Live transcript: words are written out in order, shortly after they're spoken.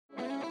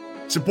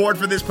Support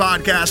for this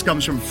podcast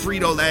comes from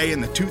Frito-Lay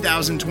and the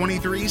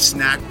 2023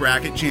 Snack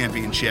Bracket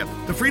Championship.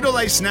 The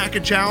Frito-Lay Snack-A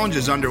Challenge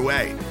is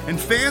underway, and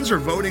fans are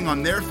voting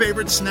on their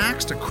favorite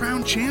snacks to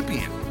crown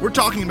champion. We're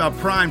talking about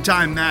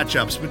prime-time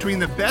matchups between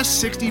the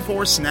best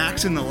 64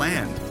 snacks in the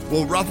land.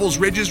 Will Ruffles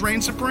Ridges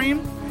reign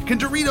supreme? Can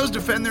Doritos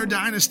defend their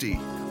dynasty?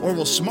 Or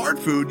will Smart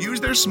Food use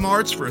their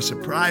smarts for a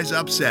surprise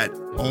upset?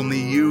 Only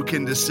you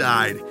can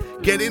decide.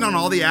 Get in on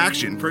all the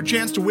action for a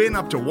chance to win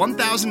up to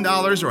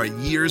 $1,000 or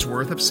a year's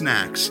worth of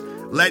snacks.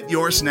 Let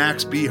your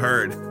snacks be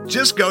heard.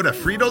 Just go to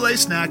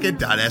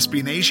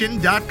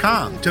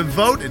fritolaysnacket.sbnation.com to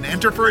vote and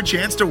enter for a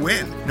chance to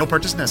win. No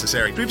purchase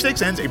necessary.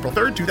 Sweepstakes ends April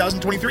 3rd,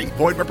 2023.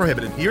 Void where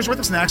prohibited. Year's worth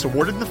of snacks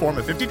awarded in the form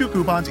of 52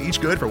 coupons, each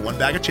good for one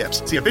bag of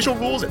chips. See official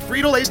rules at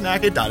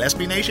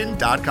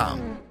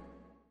fritolaysnacket.sbnation.com.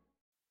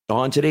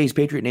 On today's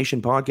Patriot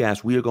Nation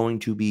podcast, we are going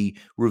to be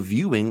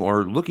reviewing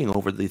or looking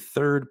over the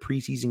third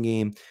preseason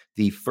game.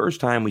 The first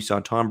time we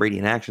saw Tom Brady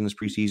in action this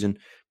preseason.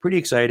 Pretty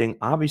exciting.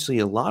 Obviously,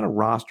 a lot of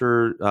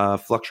roster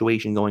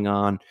fluctuation going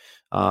on.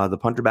 The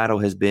punter battle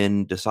has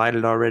been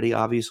decided already,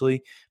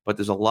 obviously, but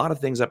there's a lot of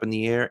things up in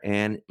the air,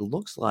 and it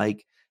looks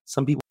like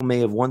some people may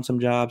have won some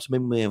jobs, some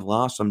people may have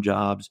lost some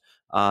jobs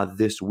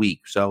this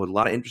week. So a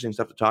lot of interesting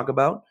stuff to talk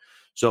about.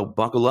 So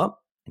buckle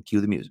up and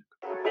cue the music.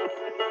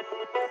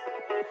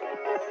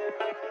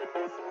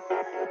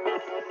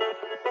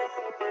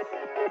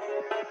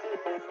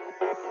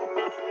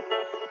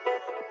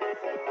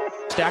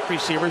 Stacked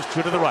receivers,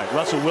 two to the right.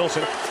 Russell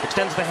Wilson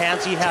extends the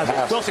hands he has.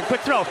 Wilson,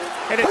 quick throw.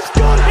 And it's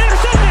intercepted!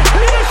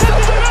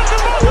 Intercepted by Malcolm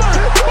Butler!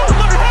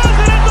 Butler has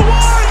it at the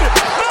one!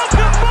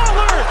 Malcolm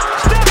Butler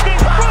stepping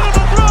in front of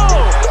the throw!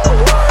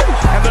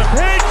 And the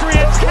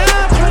Patriots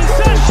have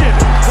possession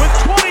with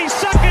 20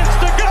 seconds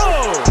to go!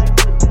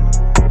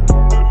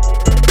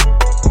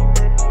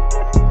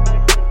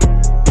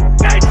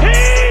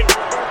 19!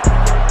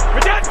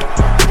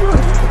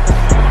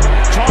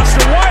 Toss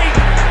to White.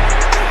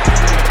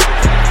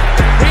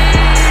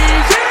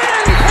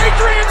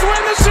 Patriots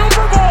win the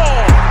Super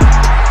Bowl!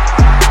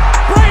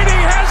 Brady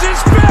has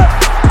his fifth!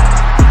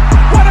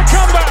 What a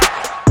comeback!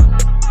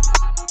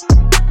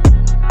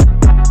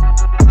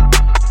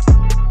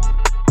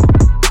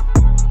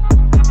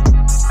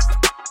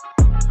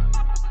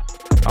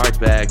 All right,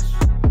 Spags.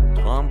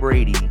 Tom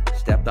Brady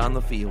stepped on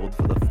the field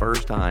for the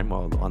first time,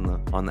 well,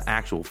 on the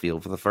actual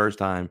field for the first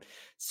time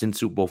since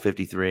Super Bowl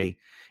 53.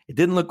 It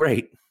didn't look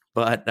great,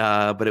 but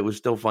it was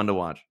still fun to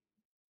watch.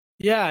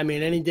 Yeah, I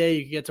mean, any day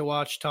you get to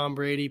watch Tom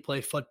Brady play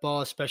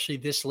football, especially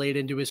this late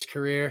into his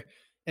career,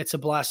 it's a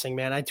blessing,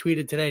 man. I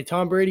tweeted today,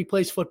 Tom Brady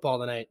plays football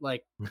tonight.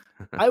 Like,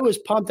 I was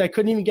pumped. I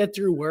couldn't even get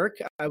through work.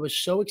 I was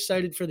so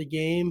excited for the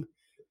game.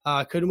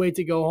 Couldn't wait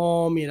to go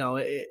home. You know,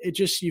 it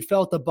just, you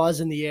felt the buzz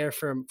in the air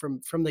from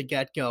the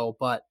get-go.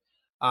 But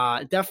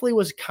it definitely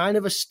was kind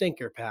of a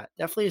stinker, Pat.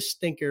 Definitely a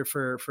stinker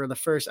for the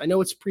first. I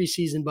know it's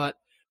preseason, but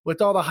with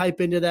all the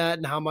hype into that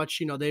and how much,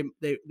 you know,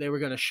 they were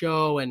going to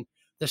show and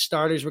the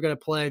starters were going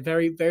to play,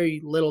 very, very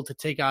little to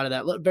take out of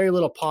that. Very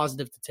little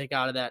positive to take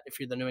out of that if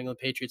you're the New England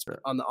Patriots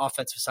on the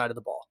offensive side of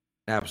the ball.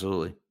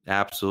 Absolutely.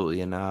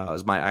 Absolutely. And I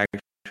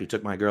actually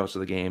took my girls to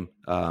the game,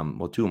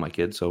 well, two of my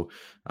kids. So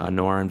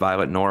Nora and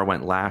Violet. Nora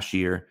went last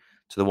year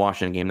to the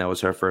Washington game. That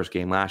was her first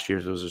game last year.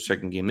 So it was her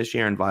second game this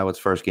year. And Violet's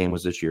first game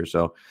was this year.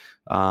 So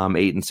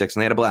 8-6, and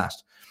they had a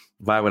blast.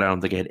 Violet, I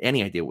don't think I had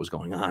any idea what was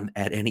going on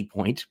at any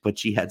point, but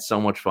she had so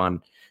much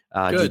fun.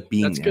 Just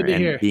being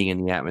there and being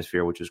in the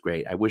atmosphere, which was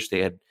great. I wish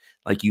they had,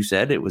 like you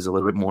said, it was a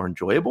little bit more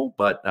enjoyable,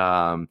 but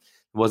it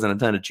wasn't a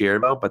ton to cheer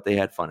about, but they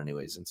had fun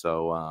anyways. And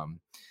so,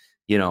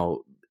 you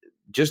know,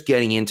 just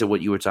getting into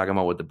what you were talking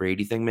about with the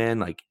Brady thing, man,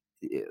 like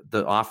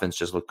the offense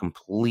just looked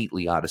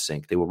completely out of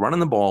sync. They were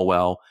running the ball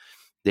well.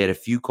 They had a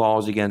few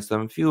calls against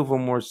them. A few of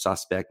them were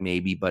suspect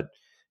maybe, but,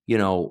 you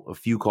know, a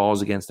few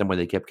calls against them where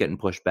they kept getting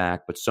pushed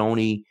back. But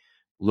Sony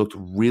looked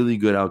really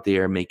good out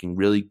there, making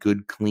really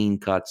good, clean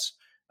cuts.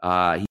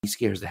 He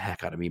scares the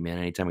heck out of me, man.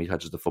 Anytime he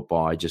touches the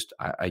football, I just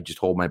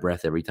hold my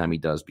breath every time he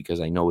does because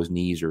I know his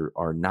knees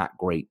are not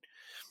great.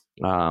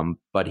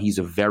 But he's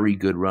a very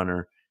good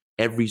runner.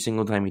 Every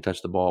single time he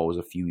touched the ball was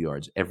a few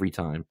yards every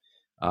time.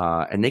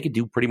 And they could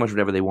do pretty much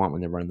whatever they want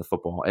when they're running the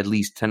football, at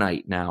least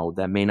tonight. Now,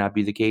 that may not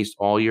be the case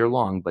all year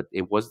long, but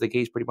it was the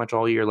case pretty much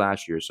all year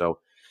last year. So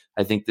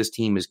I think this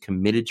team is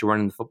committed to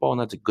running the football, and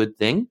that's a good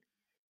thing.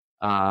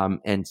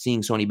 And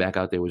seeing Sony back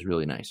out there was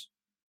really nice.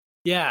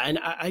 Yeah, and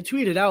I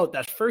tweeted out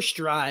that first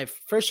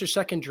or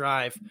second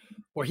drive,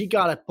 where he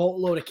got a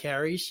boatload of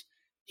carries.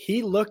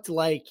 He looked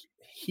like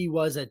he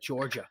was at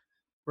Georgia,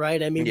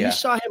 right? I mean, we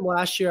saw him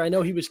last year. I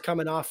know he was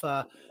coming off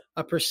a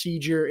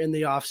procedure in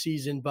the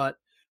offseason, but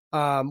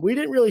we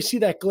didn't really see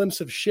that glimpse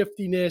of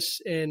shiftiness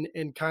and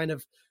kind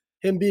of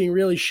him being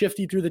really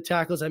shifty through the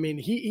tackles. I mean,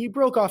 he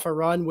broke off a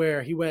run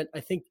where he went,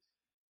 I think,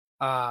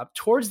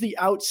 towards the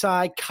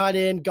outside, cut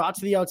in, got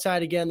to the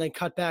outside again, then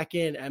cut back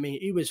in. I mean,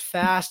 he was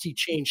fast. He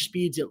changed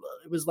speeds. It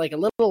was like a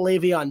little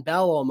Le'Veon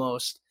Bell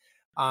almost.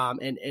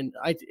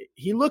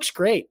 He looks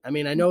great. I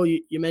mean, I know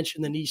you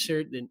mentioned the knee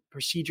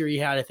procedure he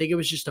had. I think it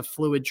was just a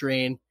fluid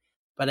drain,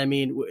 But I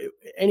mean,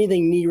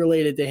 anything knee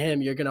related to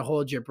him, you're going to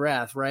hold your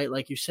breath, right?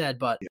 Like you said,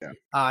 but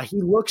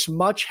he looks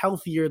much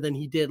healthier than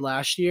he did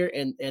last year.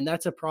 And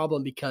that's a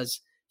problem because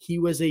he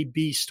was a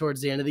beast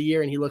towards the end of the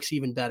year and he looks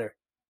even better.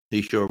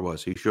 He sure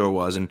was. He sure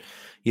was. And,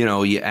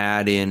 you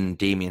add in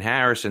Damian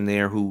Harris in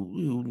there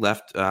who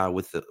left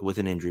with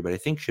an injury, but I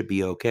think should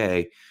be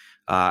okay.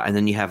 And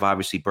then you have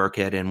obviously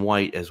Burkhead and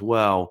White as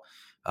well.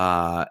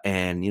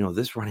 And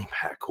this running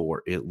back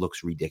core, it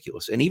looks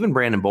ridiculous. And even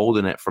Brandon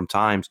Bolden from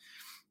times,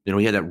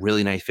 he had that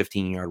really nice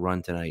 15-yard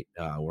run tonight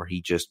where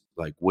he just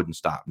wouldn't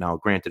stop. Now,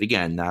 granted,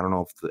 again, I don't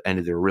know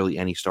if there are really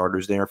any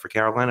starters there for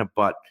Carolina,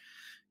 but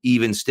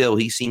even still,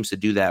 he seems to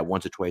do that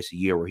once or twice a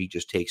year where he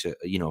just takes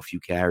a few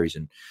carries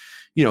and,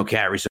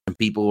 carries some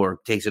people or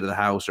takes it to the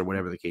house or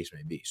whatever the case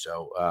may be.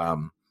 So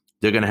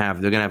they're going to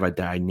have a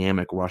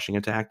dynamic rushing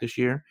attack this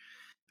year.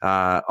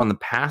 On the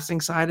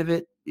passing side of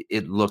it,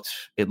 it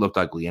looked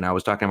ugly. And I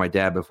was talking to my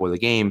dad before the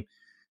game,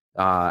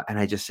 and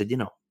I just said,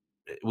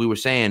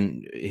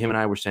 him and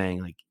I were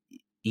saying,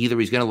 either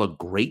he's going to look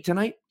great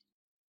tonight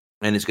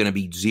and it's going to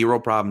be zero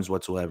problems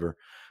whatsoever,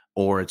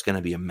 or it's going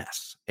to be a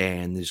mess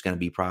and there's going to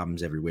be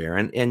problems everywhere.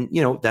 And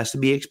that's to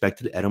be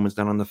expected. Edelman's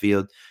not on the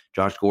field.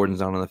 Josh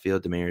Gordon's not on the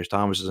field. Demaryius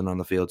Thomas isn't on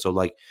the field. So,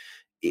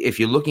 if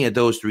you're looking at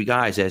those three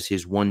guys as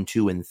his 1,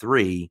 2, and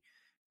 3,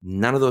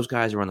 none of those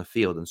guys are on the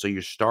field. And so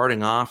you're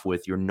starting off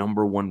with your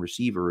number one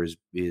receiver is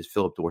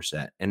Philip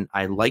Dorsett. And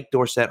I like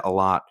Dorsett a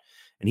lot.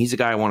 And he's a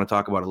guy I want to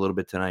talk about a little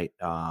bit tonight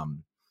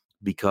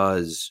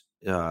because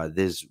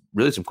there's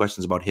really some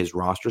questions about his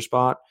roster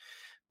spot.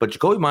 But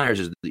Jacoby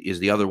Myers is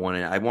the other one,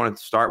 and I wanted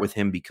to start with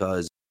him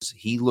because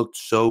he looked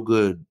so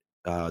good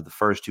the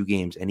first 2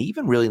 games, and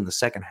even really in the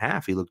second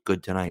half, he looked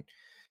good tonight.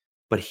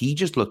 But he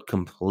just looked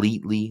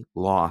completely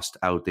lost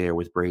out there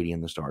with Brady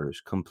and the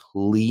starters,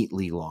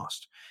 completely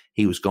lost.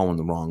 He was going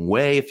the wrong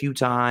way a few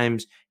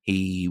times.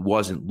 He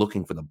wasn't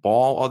looking for the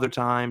ball other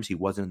times. He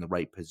wasn't in the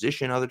right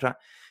position other times.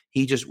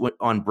 He just went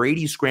on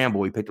Brady's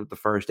scramble. He picked up the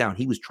first down.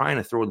 He was trying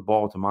to throw the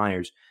ball to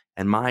Myers,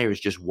 and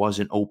Myers just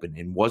wasn't open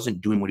and wasn't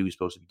doing what he was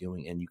supposed to be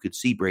doing. And you could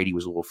see Brady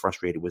was a little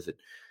frustrated with it.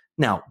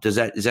 Now, is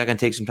that going to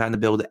take some time to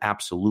build?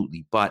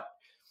 Absolutely. But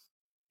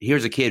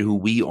here's a kid who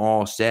we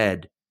all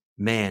said,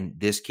 man,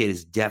 this kid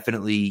is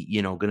definitely,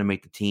 going to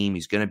make the team.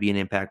 He's going to be an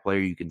impact player.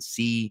 You can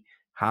see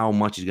how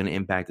much he's going to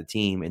impact the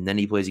team. And then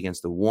he plays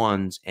against the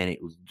ones, and it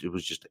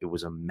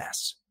was a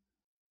mess.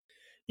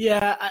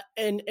 Yeah,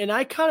 and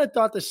I kind of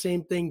thought the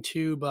same thing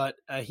too, but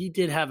he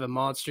did have a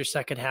monster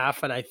second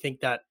half, and I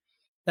think that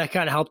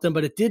kind of helped him.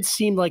 But it did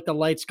seem like the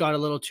lights got a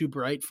little too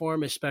bright for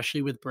him,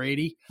 especially with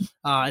Brady.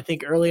 I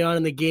think early on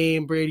in the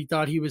game, Brady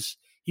thought he was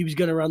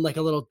going to run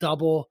a little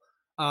double,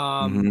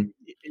 a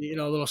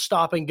little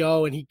stop and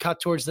go, and he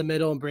cut towards the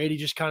middle, and Brady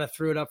just kind of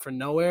threw it up for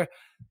nowhere.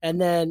 And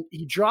then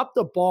he dropped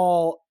the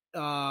ball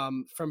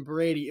from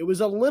Brady. It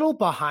was a little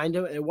behind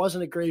him. It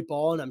wasn't a great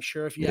ball, and I'm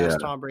sure if you ask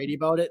Tom Brady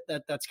about it,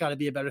 that's got to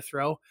be a better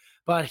throw.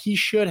 But he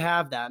should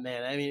have that,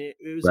 man. I mean,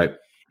 it was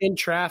in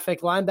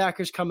traffic,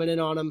 linebackers coming in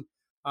on him.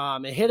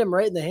 It hit him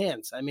right in the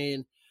hands. I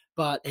mean,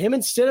 but him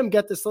and Stidham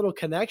get this little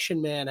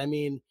connection, man. I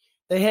mean,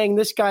 they hang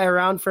this guy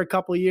around for a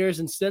couple of years,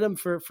 and Stidham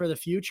for the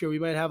future. We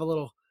might have a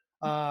little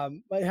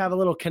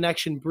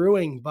connection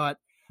brewing, but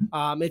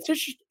it's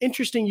just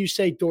interesting you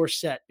say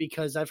Dorsett,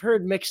 because I've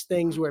heard mixed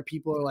things where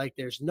people are like,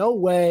 there's no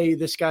way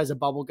this guy's a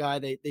bubble guy.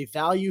 They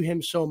value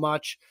him so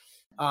much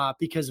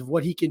because of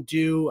what he can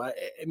do. I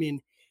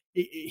mean,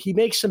 he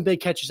makes some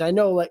big catches. I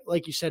know,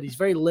 like you said, he's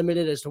very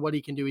limited as to what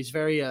he can do. He's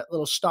very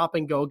little stop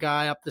and go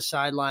guy up the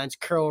sidelines,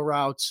 curl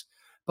routes.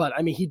 But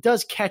I mean, he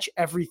does catch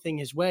everything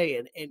his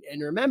way.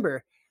 And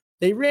remember,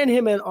 they ran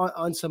him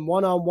on some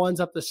one-on-ones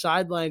up the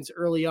sidelines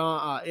early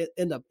on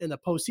in the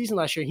postseason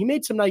last year. He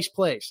made some nice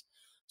plays.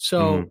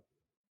 So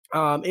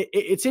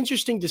it's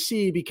interesting to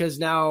see, because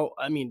now,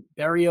 I mean,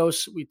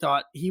 Berrios, we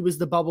thought he was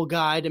the bubble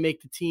guy to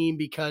make the team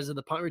because of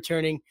the punt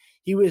returning.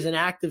 He was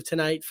inactive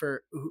tonight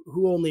for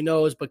who only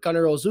knows, but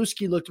Gunnar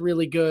Olszewski looked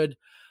really good.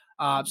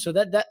 So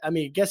that I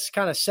mean, I guess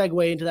kind of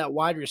segue into that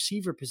wide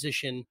receiver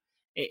position.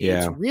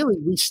 It's really,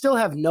 we still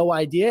have no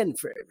idea. And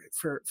for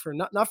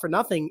not for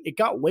nothing, it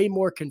got way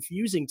more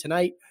confusing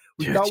tonight.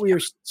 We thought we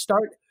were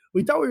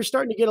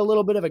starting to get a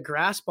little bit of a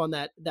grasp on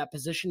that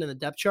position in the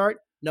depth chart.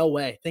 No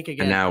way. Think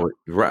again. And now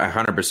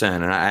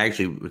 100%.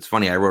 And it's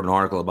funny. I wrote an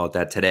article about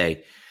that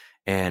today,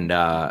 and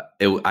I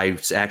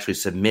actually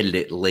submitted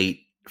it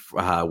late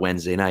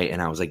Wednesday night. And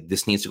I was like,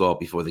 this needs to go up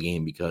before the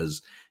game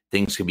because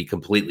things could be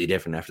completely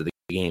different after the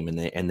game.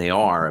 And they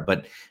are,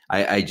 but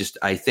I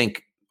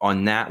think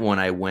on that one,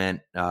 I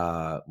went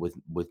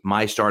with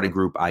my starting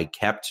group. I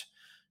kept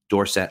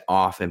Dorsett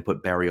off and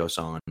put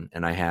Berrios on,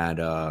 and I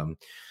had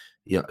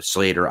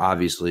Slater,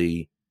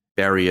 obviously,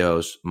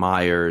 Berrios,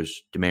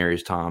 Myers,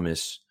 Demaryius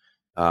Thomas,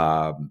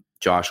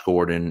 Josh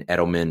Gordon,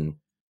 Edelman,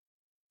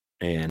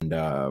 and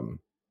I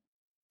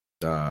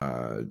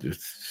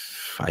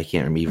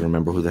can't even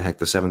remember who the heck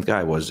the seventh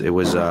guy was. It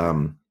was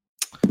oh,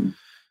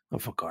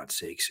 for God's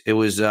sakes, it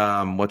was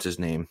what's his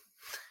name?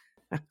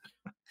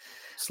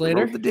 Slater.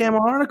 I wrote the damn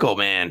article,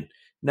 man.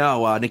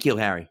 No, Nikhil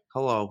Harry.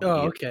 Hello. Oh,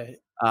 Idiot. okay.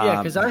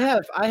 Yeah, because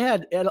Um, I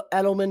had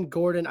Edelman,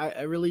 Gordon.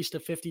 I released a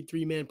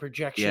 53-man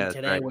projection yeah, that's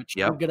today, right. which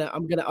Yep.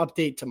 I'm gonna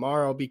update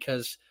tomorrow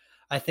because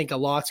I think a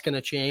lot's gonna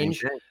Same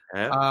change. thing.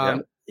 Yep.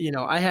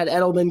 I had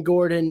Edelman,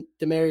 Gordon,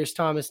 Demarius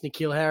Thomas,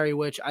 N'Keal Harry,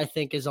 which I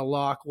think is a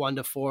lock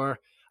 1-4.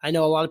 I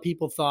know a lot of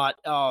people thought,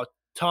 oh,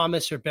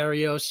 Thomas or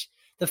Berrios.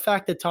 The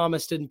fact that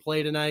Thomas didn't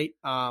play tonight,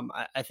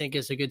 I think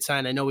is a good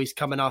sign. I know he's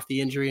coming off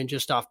the injury and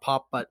just off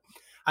PUP, but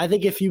I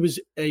think if he was,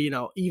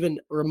 even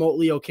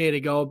remotely okay to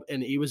go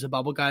and he was a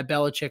bubble guy,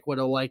 Belichick would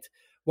have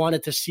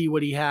wanted to see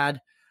what he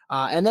had.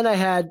 And then I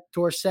had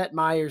Dorsett,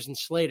 Myers, and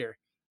Slater,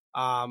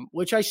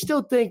 which I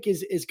still think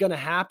is going to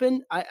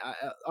happen. I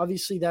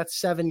obviously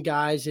that's 7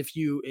 guys if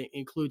you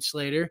include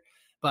Slater,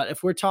 but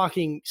if we're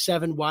talking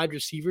 7 wide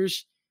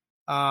receivers,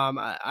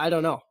 I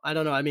don't know.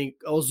 I mean,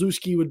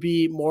 Olszewski would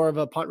be more of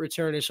a punt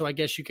returner, so I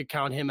guess you could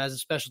count him as a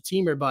special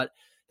teamer, but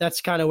that's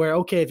kind of where,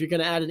 okay, if you're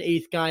going to add an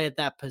 8th guy at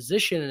that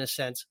position, in a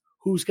sense,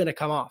 who's going to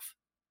come off?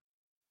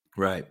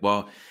 Right.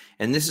 Well,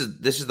 and this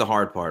is the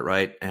hard part,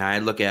 right? And I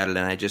look at it,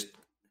 and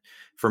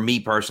for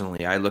me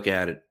personally, I look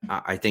at it.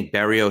 I think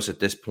Berrios at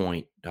this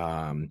point,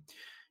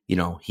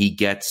 he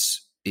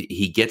gets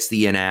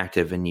the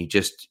inactive, and you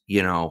just,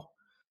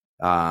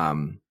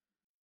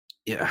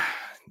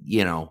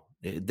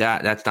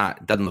 that's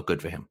not doesn't look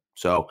good for him.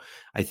 So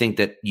I think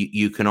that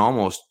you can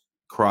almost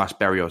cross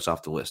Berrios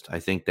off the list.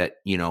 I think that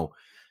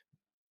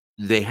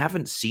they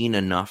haven't seen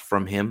enough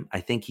from him. I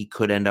think he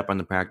could end up on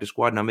the practice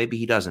squad. Now, maybe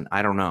he doesn't.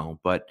 I don't know.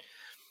 But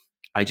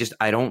I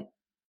don't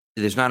 –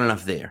 there's not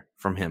enough there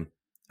from him.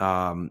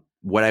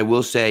 What I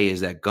will say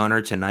is that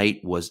Gunnar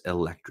tonight was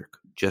electric,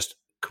 just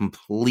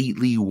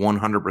completely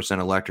 100%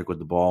 electric with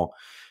the ball.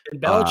 And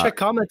Belichick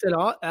commented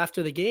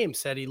after the game,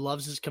 said he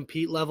loves his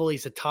compete level.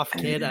 He's a tough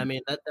kid. I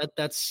mean,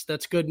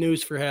 that's good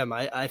news for him.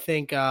 I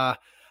think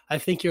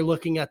you're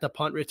looking at the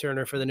punt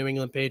returner for the New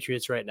England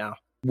Patriots right now.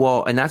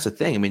 Well, and that's the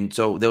thing. I mean,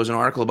 so there was an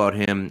article about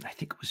him. I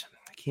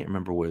can't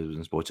remember whether it was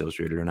in Sports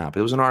Illustrated or not, but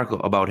there was an article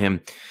about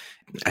him.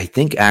 I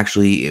think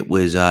actually it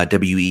was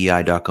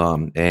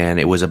WEI.com, and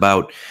it was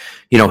about,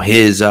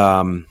 his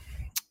cornerbacks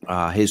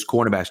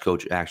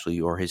coach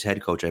actually, or his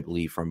head coach, I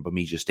believe, from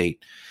Bemidji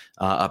State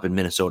up in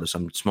Minnesota,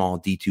 some small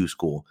D2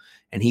 school.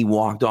 And he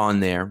walked on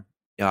there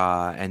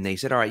and they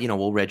said, all right,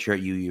 we'll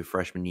redshirt you your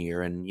freshman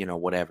year and,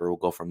 whatever, we'll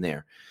go from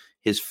there.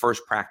 His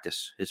first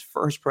practice,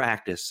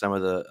 some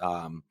of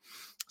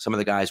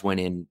the guys went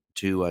in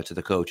to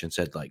the coach and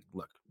said, like,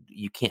 look,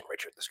 you can't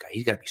redshirt this guy.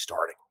 He's got to be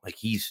starting. Like,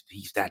 he's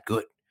that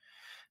good.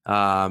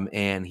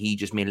 And he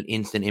just made an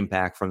instant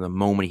impact from the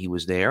moment he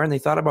was there. And they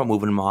thought about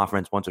moving him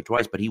offense once or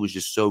twice, but he was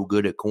just so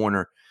good at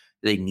corner.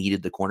 They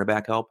needed the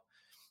cornerback help.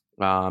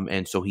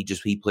 And so he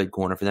played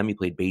corner for them. He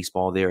played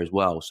baseball there as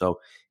well. So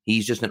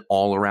he's just an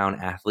all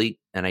around athlete.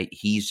 And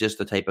he's just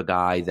the type of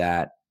guy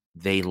that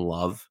they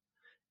love.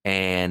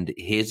 And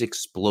his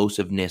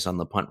explosiveness on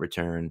the punt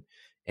return.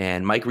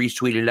 And Mike Reese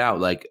tweeted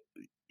out, like,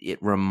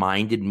 it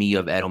reminded me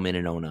of Edelman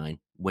in 2009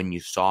 when you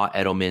saw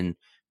Edelman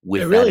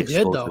with that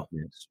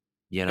explosiveness.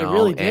 It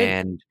really did.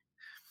 And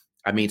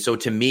I mean, so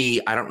to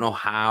me, I don't know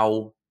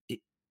how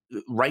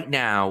right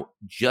now,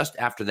 just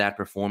after that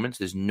performance,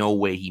 there's no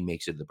way he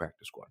makes it to the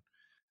practice squad.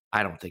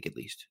 I don't think, at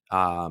least.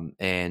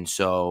 And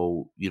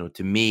so,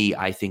 to me,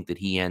 I think that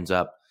he ends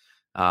up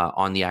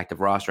on the active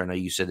roster. I know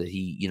you said that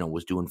he,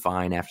 was doing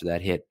fine after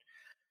that hit.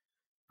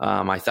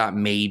 I thought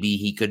maybe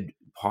he could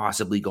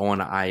possibly go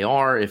on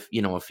IR if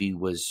he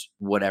was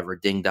whatever,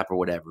 dinged up or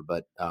whatever.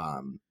 But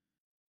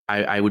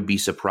I would be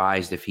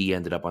surprised if he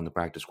ended up on the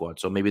practice squad.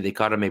 So maybe they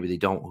cut him, maybe they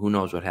don't. Who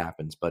knows what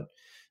happens? But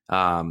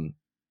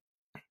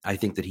I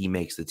think that he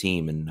makes the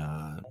team. And,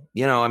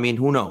 I mean,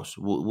 who knows?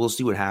 We'll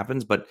see what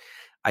happens. But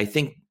I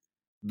think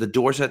the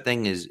Dorsett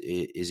thing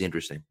is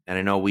interesting. And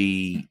I know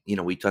we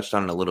touched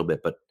on it a little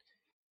bit. But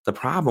the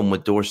problem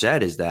with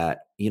Dorsett is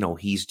that,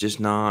 he's just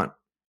not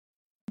 –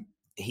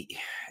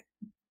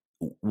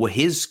 what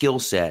his skill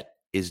set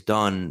is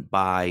done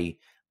by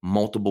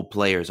multiple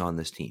players on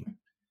this team.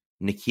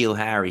 N'Keal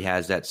Harry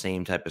has that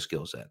same type of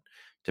skill set.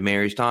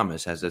 Demarius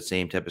Thomas has that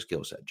same type of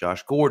skill set.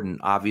 Josh Gordon,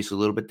 obviously a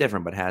little bit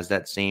different, but has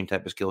that same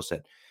type of skill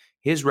set.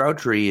 His route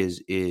tree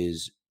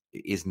is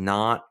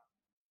not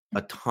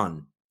a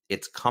ton.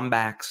 It's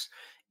comebacks,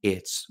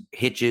 it's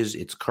hitches,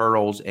 it's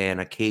curls, and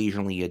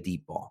occasionally a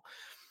deep ball.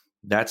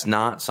 That's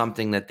not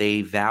something that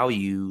they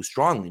value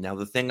strongly. Now,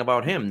 the thing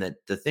about him,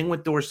 the thing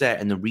with Dorsett,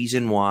 and the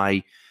reason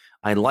why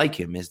I like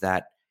him, is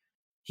that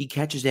he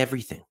catches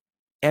everything.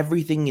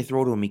 Everything you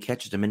throw to him, he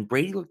catches them. And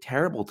Brady looked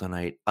terrible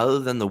tonight, other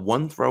than the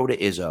one throw to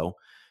Izzo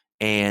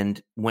and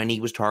when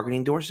he was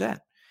targeting Dorsett.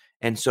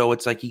 And so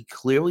it's like he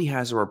clearly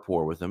has a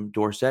rapport with him.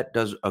 Dorsett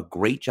does a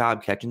great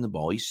job catching the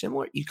ball. He's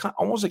similar. He's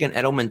almost like an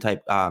Edelman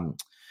type,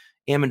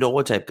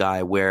 Amendola type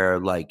guy, where,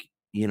 like,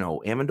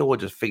 Amendola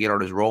just figured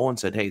out his role and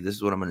said, hey, this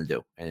is what I'm going to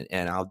do.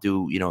 And I'll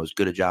do, as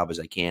good a job as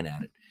I can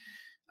at it.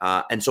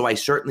 And so I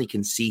certainly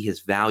can see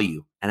his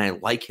value, and I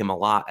like him a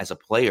lot as a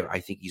player. I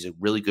think he's a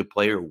really good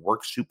player,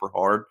 works super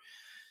hard.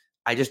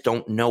 I just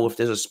don't know if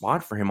there's a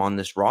spot for him on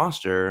this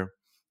roster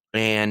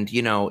And,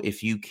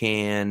 if you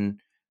can,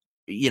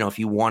 if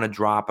you want to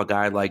drop a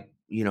guy like,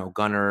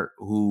 Gunnar,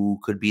 who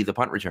could be the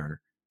punt returner,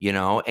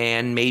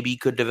 and maybe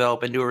could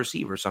develop into a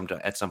receiver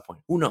at some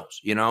point. Who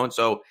knows, And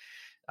so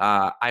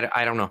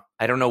I don't know.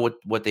 I don't know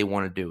what they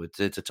want to do.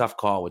 It's a tough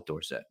call with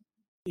Dorsett.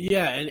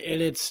 Yeah, and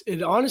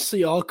it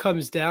honestly all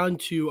comes down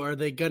to, are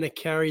they going to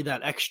carry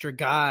that extra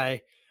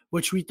guy,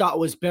 which we thought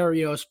was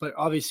Berrios, but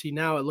obviously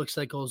now it looks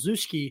like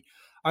Olszewski.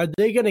 Are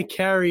they going to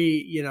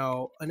carry,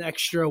 an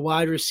extra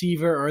wide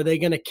receiver, or are they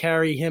going to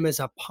carry him as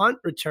a punt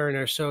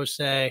returner, so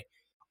say,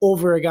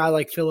 over a guy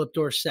like Philip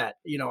Dorsett?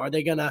 Are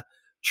they going to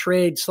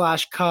trade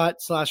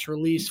 /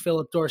 release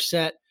Philip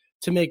Dorsett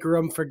to make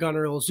room for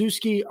Gunnar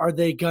Olszewski? Are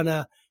they going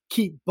to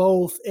keep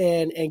both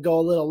and go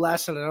a little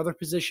less at another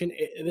position?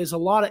 There's a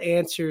lot of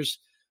answers,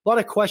 a lot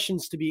of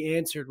questions to be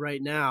answered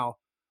right now.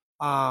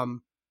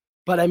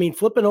 But I mean,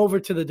 flipping over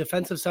to the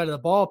defensive side of the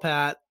ball,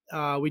 Pat,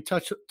 we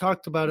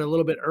talked about it a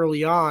little bit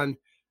early on.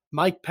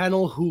 Mike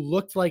Pennell, who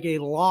looked like a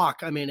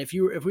lock. I mean, if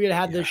we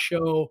had this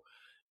show,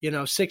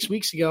 6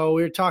 weeks ago,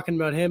 we were talking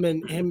about him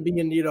and him being,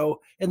 in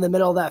the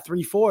middle of that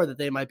 3-4 that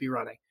they might be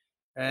running.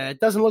 It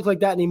doesn't look like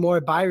that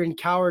anymore. Byron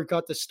Coward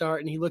got the start,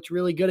 and he looked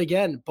really good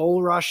again.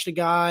 Bull rushed the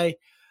guy.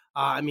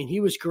 He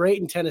was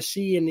great in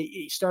Tennessee, and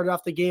he started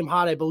off the game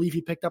hot. I believe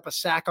he picked up a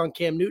sack on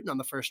Cam Newton on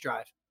the first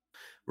drive.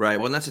 Right.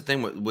 Well, that's the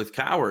thing with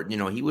Coward.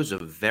 He was a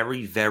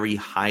very, very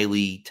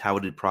highly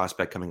touted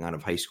prospect coming out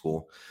of high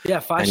school. Yeah,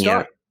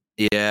 5-star.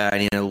 Yeah,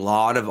 and he had a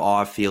lot of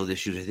off-field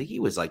issues. I think he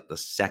was like the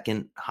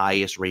second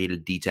highest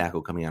rated D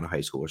tackle coming out of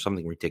high school or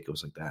something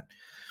ridiculous like that.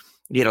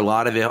 He had a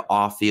lot of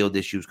off-field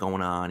issues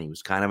going on. He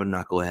was kind of a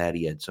knucklehead.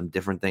 He had some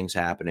different things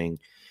happening.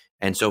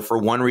 And so for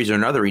one reason or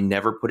another, he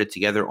never put it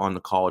together on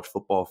the college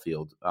football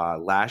field.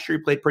 Last year,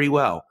 he played pretty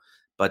well,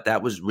 but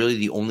that was really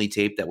the only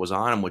tape that was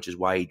on him, which is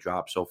why he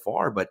dropped so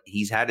far. But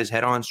he's had his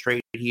head on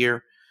straight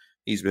here.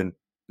 He's been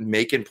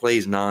making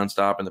plays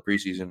nonstop in the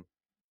preseason.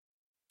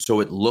 So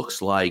it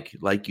looks like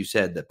you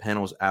said, that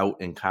Pennell's out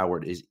and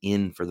Coward is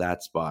in for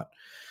that spot.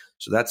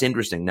 So that's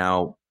interesting.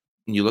 Now,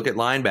 you look at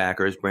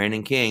linebackers,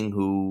 Brandon King,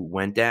 who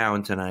went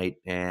down tonight,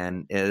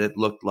 and it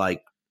looked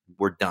like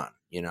we're done.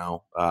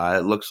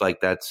 It looks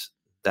like that's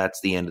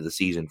the end of the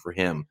season for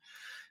him.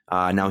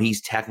 Now he's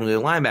technically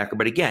a linebacker,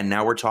 but again,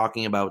 now we're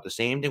talking about the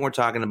same thing we're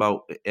talking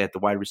about at the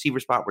wide receiver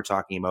spot. We're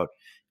talking about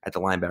at the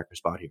linebacker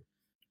spot here.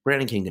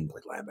 Brandon King didn't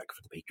play linebacker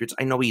for the Patriots.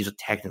 I know he's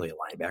technically a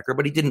linebacker,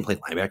 but he didn't play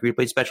linebacker. He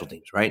played special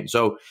teams, right? And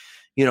so,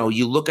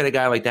 you look at a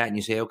guy like that and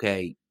you say,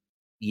 okay,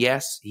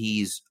 yes,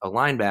 he's a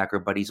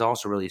linebacker, but he's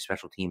also really a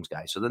special teams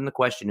guy. So then the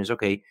question is,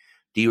 okay,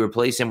 do you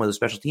replace him with a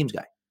special teams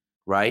guy,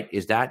 right?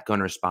 Is that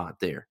Gunnar's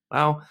spot there?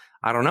 Well,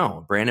 I don't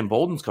know. Brandon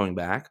Bolden's coming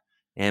back,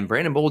 and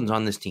Brandon Bolden's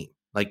on this team.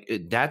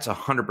 That's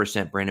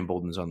 100% Brandon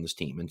Bolden's on this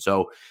team. And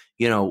so,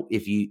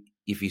 if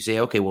you say,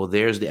 okay, well,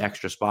 there's the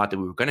extra spot that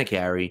we were going to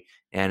carry,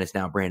 and it's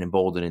now Brandon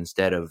Bolden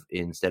instead of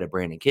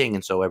Brandon King,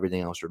 and so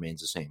everything else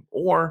remains the same.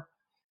 Or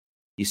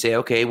you say,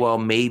 okay, well,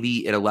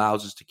 maybe it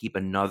allows us to keep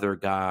another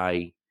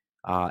guy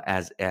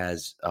as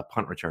a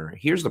punt returner.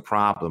 Here's the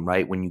problem,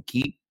 right? When you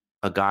keep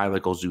a guy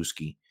like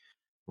Olszewski,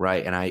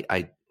 right? And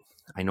I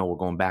know we're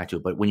going back to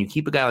it, but when you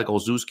keep a guy like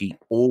Olszewski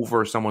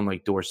over someone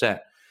like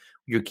Dorsett,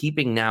 you're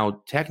keeping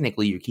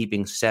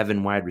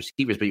 7 wide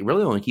receivers, but you're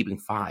really only keeping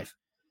 5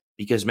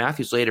 because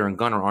Matthew Slater and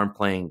Gunnar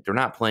they're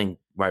not playing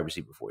wide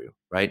receiver for you,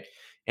 right?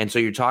 And so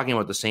you're talking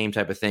about the same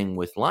type of thing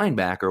with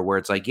linebacker where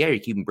it's like, yeah, you're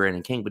keeping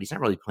Brandon King, but he's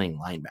not really playing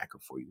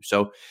linebacker for you.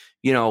 So,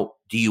 do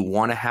you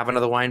want to have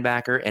another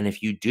linebacker? And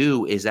if you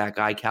do, is that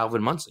guy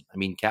Calvin Munson? I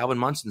mean, Calvin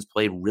Munson's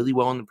played really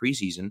well in the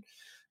preseason.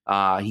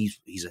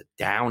 He's a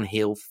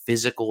downhill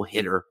physical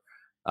hitter.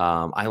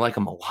 I like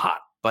him a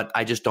lot, but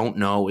I just don't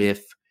know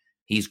if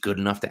he's good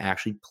enough to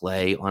actually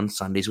play on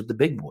Sundays with the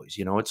big boys.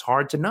 It's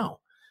hard to know.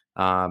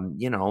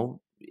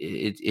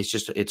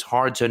 It's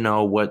hard to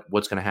know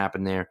what's going to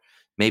happen there.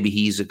 Maybe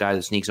he's a guy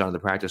that sneaks onto the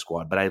practice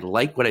squad, but I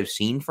like what I've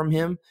seen from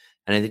him,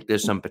 and I think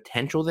there's some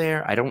potential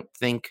there. I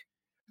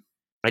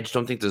just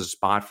don't think there's a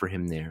spot for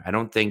him there. I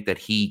don't think that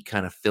he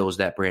kind of fills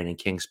that Brandon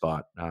King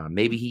spot.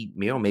 Maybe he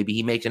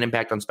makes an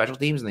impact on special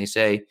teams, and they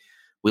say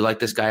we like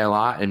this guy a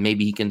lot, and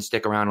maybe he can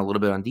stick around a little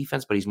bit on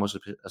defense, but he's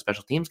mostly a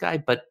special teams guy.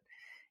 But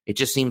it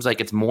just seems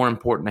like it's more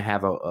important to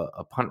have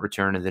a punt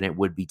returner than it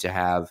would be to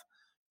have,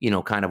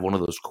 kind of one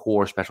of those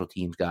core special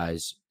teams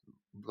guys,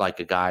 like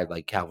a guy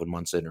like Calvin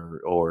Munson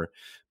or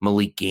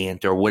Malik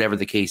Gant or whatever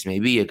the case may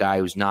be, a guy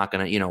who's not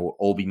going to,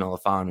 Obi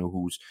Melifanu,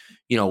 who's,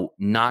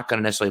 not going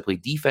to necessarily play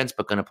defense,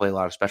 but going to play a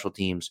lot of special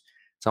teams.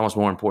 It's almost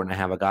more important to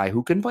have a guy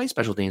who can play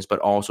special teams, but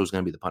also is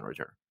going to be the punt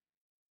returner.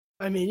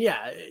 I mean,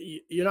 yeah,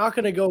 you're not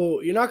going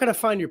to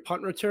find your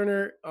punt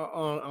returner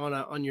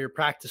on your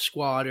practice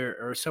squad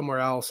or somewhere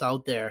else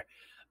out there,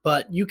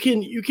 but you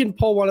can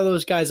pull one of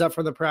those guys up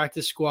from the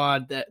practice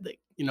squad that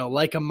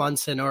like a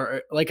Munson,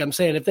 or like I'm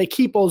saying, if they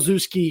keep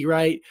Olszewski,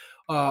 right,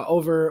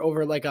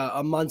 over like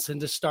a Munson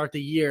to start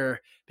the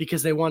year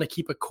because they want to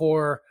keep a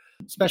core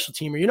special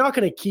teamer. You're not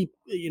going to keep,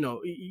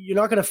 you're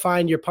not going to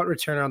find your punt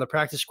returner on the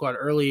practice squad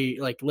early,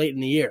 like late in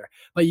the year,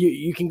 but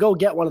you can go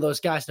get one of those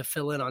guys to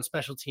fill in on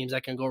special teams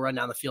that can go run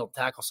down the field and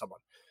tackle someone.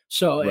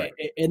 So right.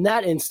 In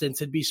that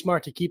instance, it'd be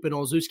smart to keep an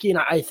Olszewski, and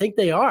I think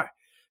they are,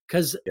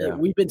 because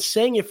we've been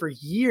saying it for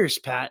years,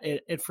 Pat,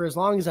 and for as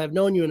long as I've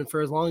known you and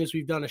for as long as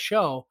we've done a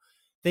show,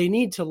 they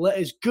need to let,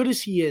 as good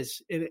as he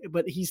is,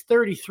 but he's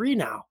 33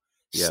 now.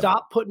 Yeah.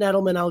 Stop putting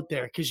Edelman out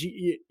there, because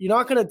you're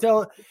not going to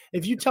tell –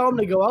 if you tell him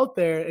to go out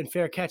there and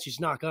fair catch, he's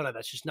not going to.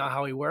 That's just not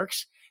how he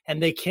works,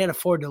 and they can't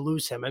afford to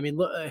lose him. I mean,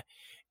 look,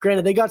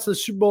 granted, they got to the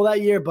Super Bowl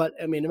that year, but,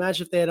 I mean,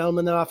 imagine if they had Edelman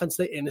in the offense,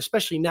 and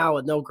especially now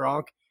with no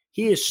Gronk.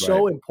 He is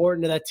so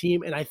important to that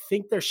team, and I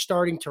think they're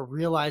starting to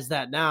realize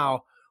that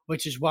now,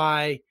 which is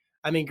why –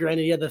 I mean,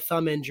 granted, he had the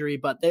thumb injury,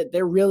 but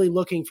they're really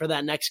looking for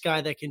that next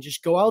guy that can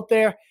just go out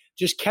there,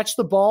 just catch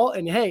the ball,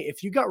 and, hey,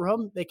 if you got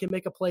room, they can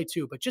make a play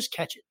too, but just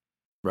catch it.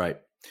 Right.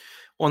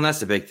 Well, and that's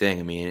the big thing.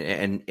 I mean,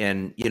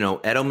 and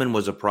Edelman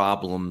was a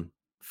problem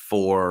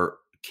for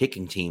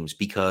kicking teams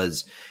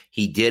because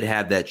he did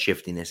have that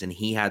shiftiness and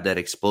he had that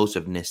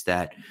explosiveness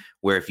that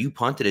where if you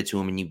punted it to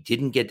him and you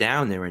didn't get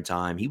down there in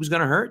time, he was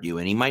going to hurt you,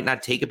 and he might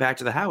not take it back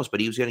to the house,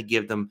 but he was going to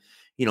give them,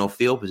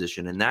 field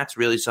position. And that's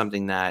really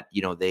something that,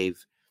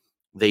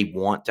 they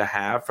want to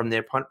have from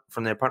their punt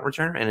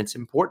returner, and it's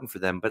important for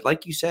them. But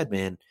like you said,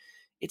 man,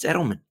 it's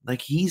Edelman.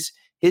 Like his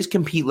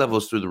compete level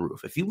is through the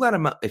roof. If you let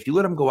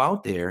him go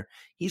out there,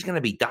 he's going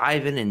to be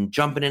diving and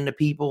jumping into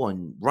people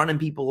and running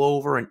people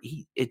over, and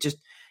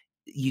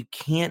you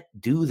can't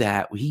do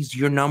that. He's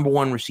your number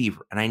one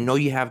receiver, and I know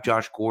you have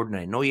Josh Gordon,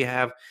 I know you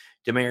have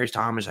Demaryius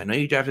Thomas, I know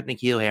you drafted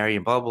N'Keal Harry,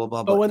 and blah blah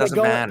blah. But it doesn't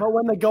matter. But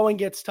when the going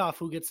gets tough,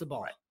 who gets the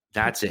ball? Right.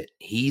 That's it.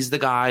 He's the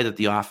guy that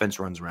the offense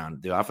runs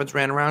around. The offense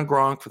ran around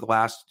Gronk for the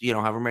last,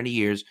 however many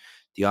years.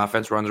 The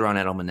offense runs around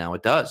Edelman now.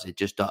 It does. It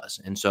just does.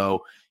 And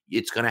so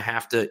it's gonna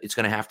have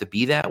to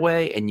be that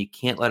way, and you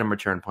can't let him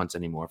return punts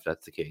anymore if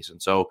that's the case.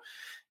 And so,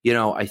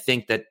 I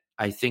think that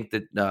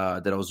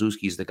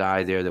Olszewski is the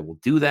guy there that will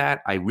do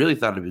that. I really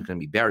thought it was going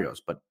to be Berrios,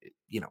 but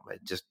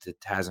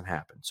it hasn't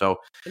happened. So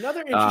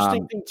another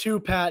interesting thing too,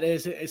 Pat,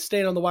 is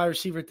staying on the wide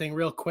receiver thing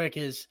real quick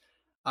is.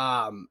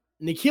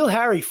 N'Keal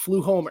Harry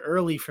flew home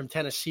early from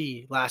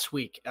Tennessee last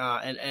week,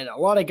 and a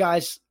lot of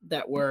guys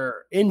that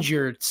were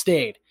injured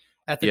stayed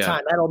at the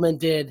time. Edelman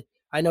did.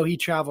 I know he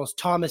travels.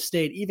 Thomas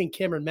stayed. Even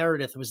Cameron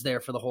Meredith was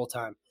there for the whole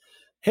time.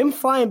 Him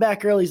flying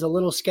back early is a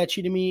little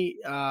sketchy to me.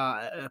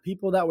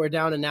 People that were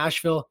down in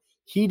Nashville,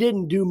 he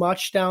didn't do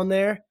much down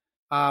there.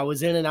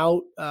 Was in and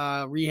out,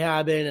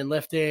 rehabbing and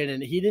lifting,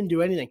 and he didn't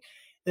do anything.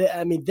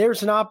 I mean,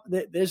 there's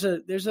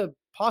a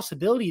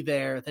possibility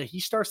there that he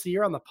starts the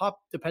year on the PUP,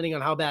 depending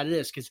on how bad it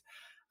is, because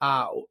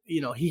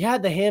he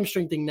had the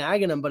hamstring thing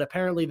nagging him, but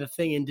apparently the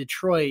thing in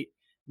Detroit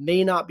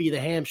may not be the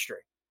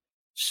hamstring.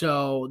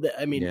 So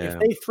if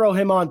they throw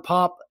him on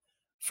PUP,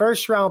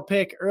 first round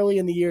pick early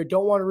in the year,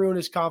 don't want to ruin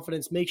his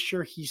confidence. Make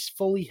sure he's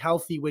fully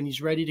healthy when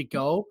he's ready to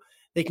go.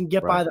 They can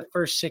get by the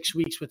first 6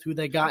 weeks with who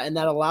they got, and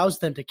that allows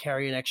them to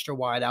carry an extra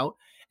wide out,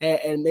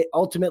 and it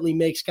ultimately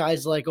makes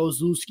guys like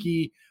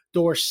Olszewski,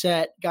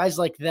 Dorsett, guys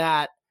like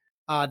that.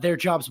 Their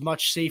job's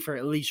much safer,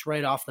 at least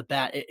right off the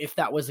bat, if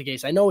that was the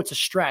case. I know it's a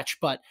stretch,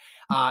 but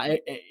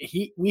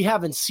we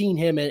haven't seen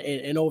him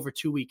in over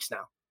 2 weeks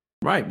now.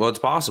 Right. Well, it's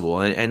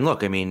possible. And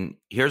look, I mean,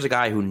 here's a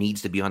guy who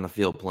needs to be on the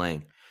field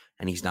playing,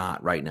 and he's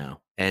not right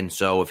now. And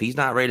so if he's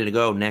not ready to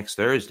go next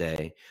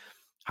Thursday,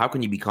 how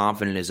can you be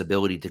confident in his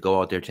ability to go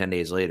out there 10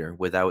 days later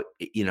without,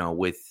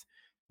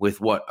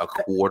 with what, a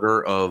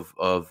quarter of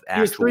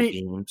actual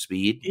game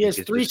speed? He has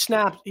three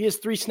snaps. He has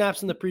 3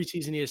 snaps in the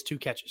preseason. He has 2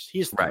 catches. He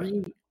has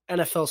 3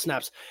 NFL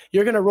snaps.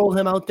 You're going to roll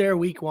him out there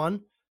week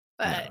 1.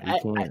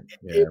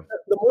 The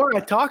more I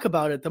talk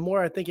about it, the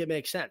more I think it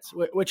makes sense,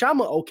 which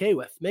I'm okay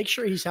with. Make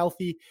sure he's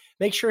healthy.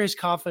 Make sure his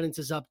confidence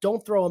is up.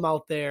 Don't throw him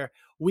out there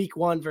week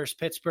 1 versus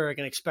Pittsburgh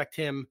and expect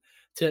him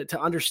to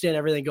understand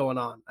everything going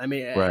on. I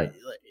mean,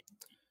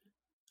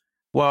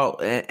 Well,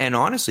 and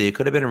honestly, it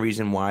could have been a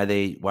reason why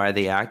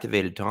they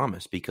activated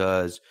Thomas,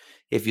 because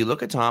if you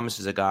look at Thomas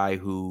as a guy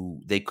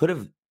who they could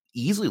have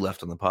easily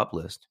left on the PUP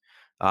list,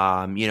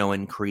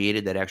 and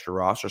created that extra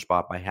roster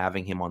spot by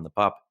having him on the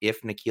PUP.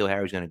 If N'Keal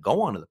Harry is going to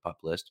go onto the PUP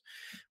list,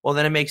 well,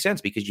 then it makes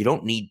sense, because you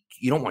don't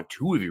want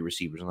 2 of your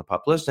receivers on the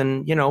PUP list.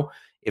 And,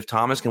 if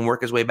Thomas can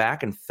work his way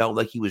back and felt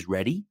like he was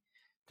ready,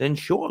 then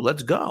sure,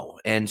 let's go.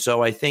 And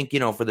so I think,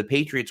 for the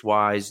Patriots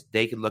wise,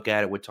 they could look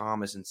at it with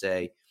Thomas and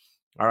say,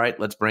 all right,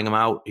 let's bring him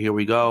out. Here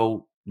we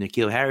go.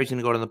 N'Keal Harry's going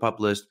to go to the PUP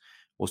list.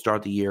 We'll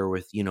start the year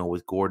with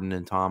Gordon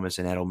and Thomas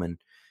and Edelman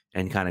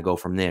and kind of go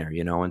from there,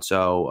 and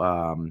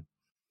so,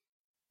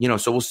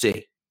 so we'll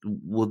see.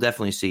 We'll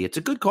definitely see. It's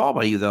a good call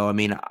by you, though. I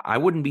mean, I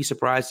wouldn't be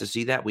surprised to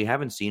see that. We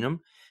haven't seen him.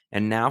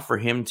 And now for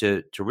him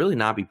to really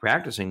not be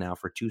practicing now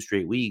for 2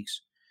 straight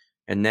weeks,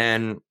 and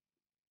then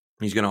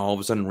he's going to all of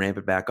a sudden ramp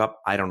it back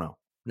up, I don't know.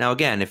 Now,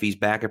 again, if he's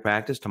back at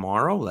practice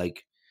tomorrow,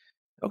 like,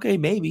 okay,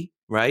 maybe,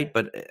 right?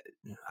 But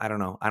I don't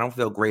know. I don't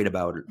feel great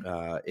about it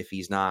if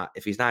he's not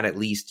at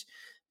least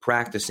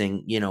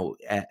practicing,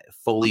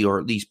 fully or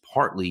at least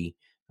partly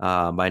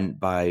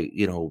by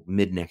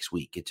mid next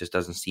week. It just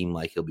doesn't seem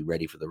like he'll be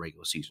ready for the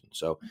regular season.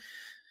 So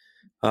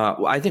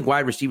I think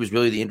wide receiver is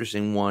really the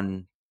interesting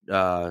one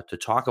to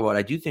talk about.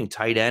 I do think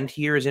tight end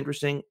here is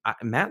interesting.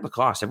 Matt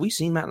Lacoste. Have we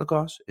seen Matt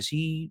Lacoste? Is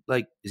he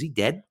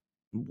dead?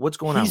 What's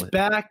going on? He's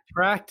back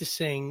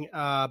practicing,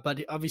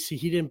 but obviously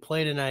he didn't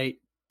play tonight.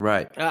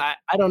 Right. I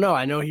don't know.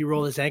 I know he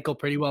rolled his ankle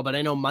pretty well, but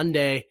I know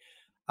Monday,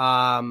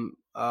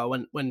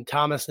 when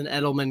Thomas and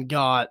Edelman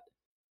got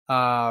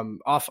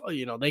off,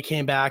 they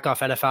came back off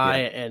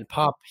NFI and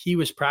Pop, he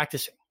was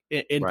practicing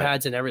in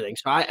pads and everything.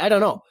 So I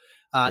don't know.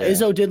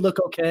 Izzo did look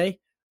okay.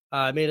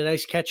 Made a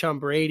nice catch on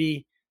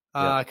Brady.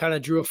 Kind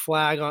of drew a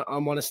flag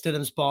on one of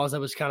Stidham's balls.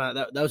 That was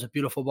that was a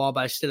beautiful ball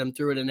by Stidham.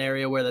 Threw it in an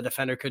area where the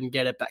defender couldn't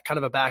get it. Kind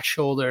of a back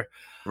shoulder.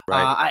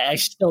 Right. I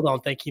still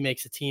don't think he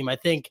makes a team. I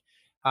think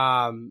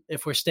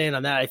if we're staying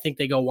on that, I think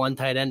they go one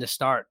tight end to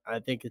start. I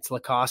think it's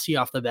Lacoste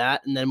off the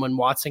bat, and then when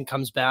Watson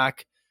comes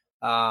back,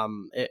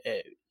 they'll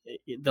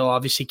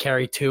obviously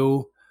carry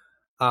two.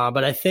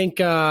 But I think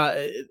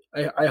I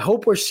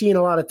hope we're seeing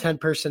a lot of 10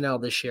 personnel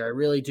this year. I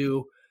really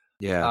do.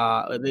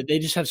 Yeah. They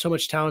just have so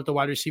much talent at the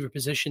wide receiver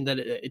position that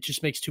it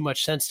just makes too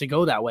much sense to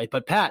go that way.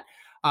 But Pat,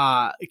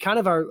 kind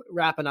of are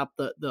wrapping up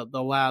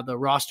the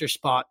roster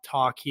spot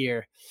talk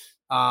here.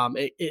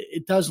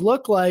 It does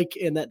look like,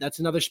 and that's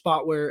another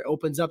spot where it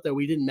opens up that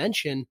we didn't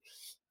mention.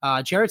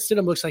 Jarrett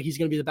Stidham looks like he's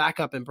going to be the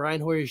backup, and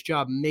Brian Hoyer's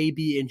job may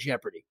be in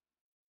jeopardy.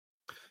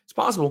 It's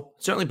possible,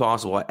 certainly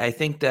possible. I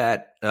think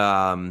that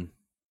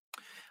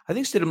I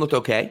think Stidham looked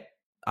okay.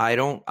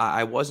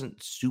 I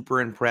wasn't super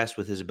impressed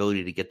with his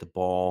ability to get the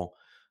ball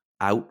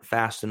out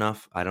fast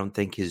enough. I don't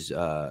think his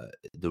the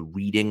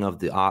reading of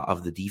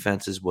the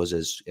defenses was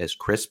as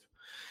crisp.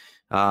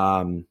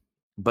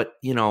 But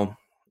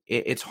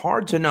it's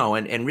hard to know.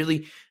 And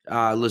really,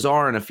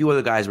 Lazar and a few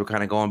other guys were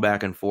kind of going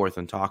back and forth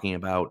and talking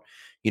about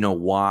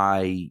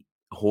why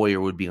Hoyer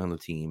would be on the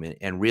team.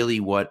 And really,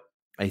 what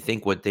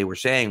they were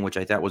saying, which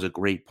I thought was a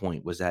great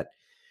point, was that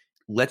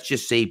let's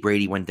just say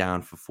Brady went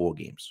down for 4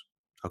 games.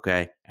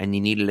 Okay. And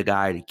you needed a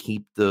guy to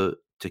keep the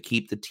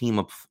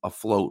team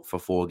afloat for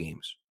 4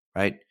 games,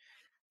 right?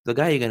 The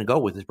guy you're going to go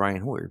with is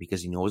Brian Hoyer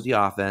because he knows the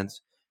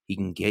offense. He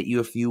can get you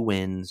a few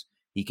wins.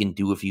 He can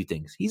do a few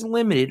things. He's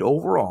limited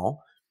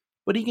overall,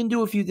 but he can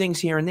do a few things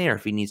here and there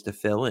if he needs to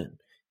fill in.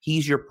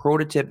 He's your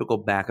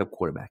prototypical backup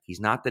quarterback. He's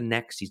not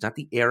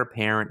the heir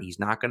apparent. He's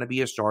not going to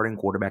be a starting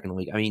quarterback in the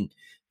league. I mean,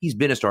 he's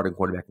been a starting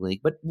quarterback in the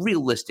league, but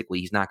realistically,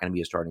 he's not going to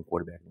be a starting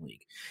quarterback in the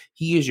league.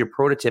 He is your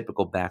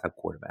prototypical backup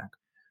quarterback.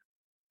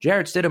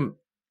 Jarrett Stidham,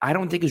 I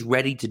don't think is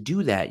ready to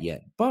do that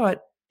yet.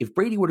 But if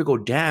Brady were to go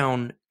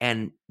down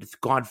and,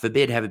 God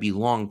forbid, have it be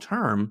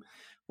long-term,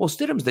 well,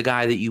 Stidham's the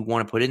guy that you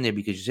want to put in there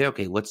because you say,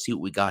 okay, let's see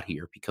what we got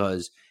here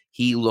because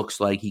he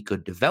looks like he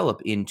could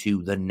develop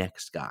into the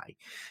next guy.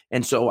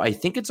 And so I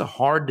think it's a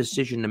hard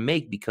decision to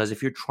make because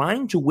if you're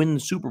trying to win the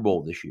Super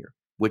Bowl this year,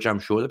 which I'm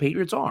sure the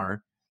Patriots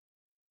are,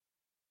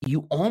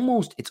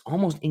 it's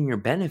almost in your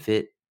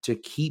benefit to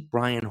keep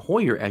Brian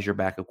Hoyer as your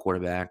backup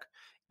quarterback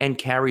and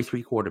carry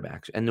 3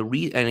 quarterbacks. And the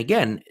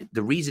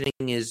reasoning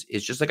is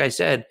just like I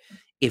said,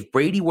 if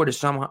Brady were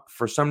to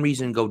for some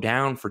reason go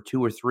down for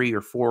 2 or 3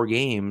 or 4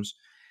 games,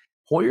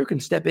 Hoyer can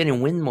step in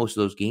and win most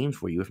of those games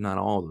for you, if not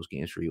all of those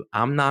games for you.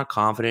 I'm not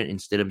confident in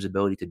Stidham's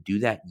ability to do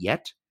that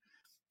yet.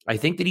 I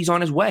think that he's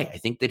on his way. I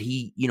think that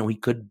he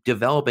could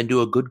develop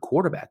into a good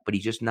quarterback, but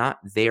he's just not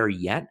there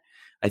yet.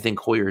 I think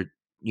Hoyer,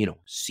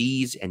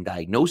 sees and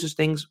diagnoses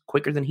things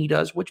quicker than he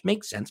does, which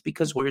makes sense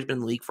because Hoyer's been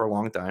in the league for a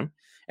long time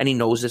and he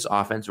knows this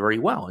offense very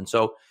well. And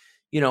so,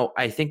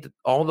 I think that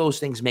all those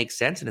things make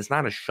sense and it's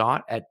not a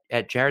shot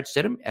at Jarrett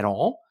Stidham at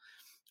all.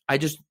 I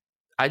just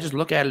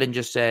look at it and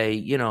just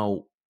say,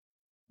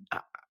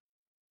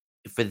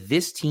 for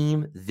this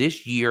team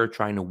this year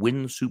trying to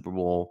win the Super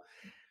Bowl,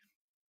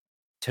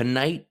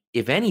 tonight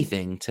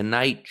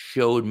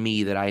showed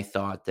me that I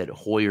thought that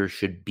Hoyer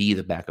should be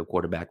the backup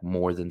quarterback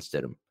more than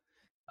Stidham.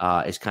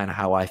 Is kind of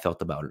how I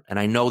felt about it. And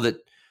I know that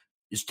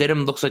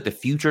Stidham looks like the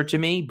future to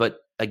me, but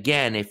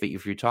again,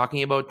 if you're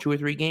talking about 2 or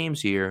 3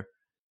 games here,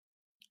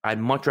 I'd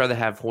much rather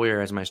have Hoyer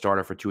as my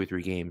starter for 2 or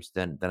 3 games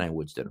than I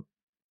would Stidham.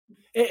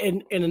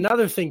 And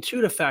another thing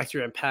too to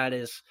factor in, Pat,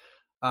 is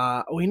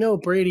we know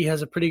Brady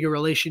has a pretty good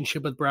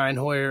relationship with Brian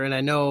Hoyer, and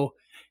I know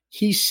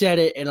he said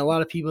it, and a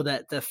lot of people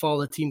that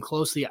follow the team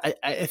closely,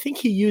 I think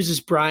he uses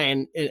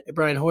Brian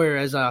Hoyer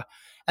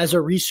as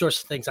a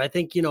resource of things. I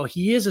think,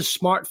 he is a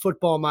smart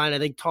football mind. I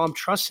think Tom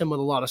trusts him with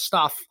a lot of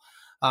stuff,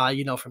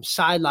 from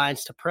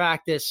sidelines to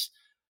practice.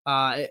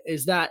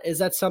 Is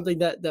that something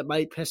that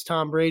might piss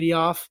Tom Brady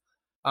off?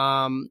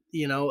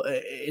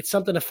 It's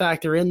something to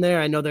factor in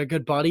there. I know they're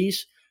good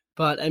buddies,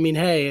 but I mean,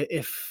 hey,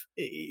 if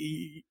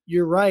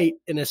you're right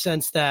in a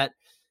sense that,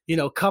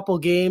 couple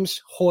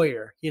games,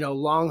 Hoyer,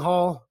 long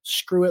haul,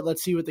 screw it.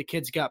 Let's see what the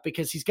kid's got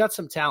because he's got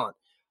some talent.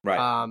 Right.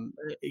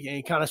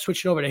 And kind of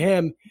switching over to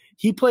him,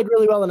 he played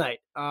really well tonight.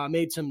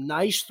 Made some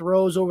nice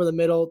throws over the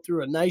middle,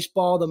 threw a nice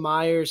ball to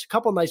Myers, a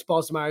couple nice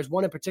balls to Myers,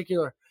 one in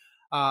particular,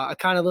 a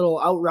kind of little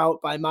out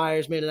route by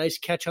Myers, made a nice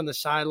catch on the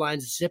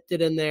sidelines, zipped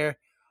it in there.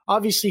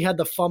 obviously had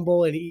the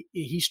fumble, and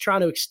he's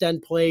trying to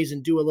extend plays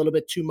and do a little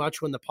bit too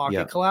much when the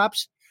pocket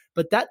collapsed.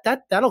 But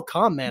that'll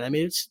come, man. I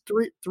mean, it's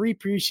three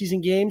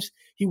preseason games.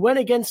 He went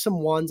against some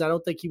ones. I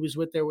don't think he was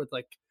with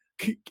like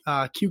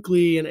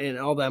Kuechly and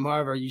all them,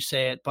 however you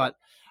say it. But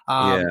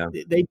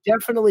they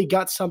definitely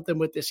got something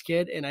with this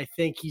kid, and I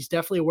think he's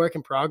definitely a work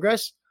in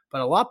progress,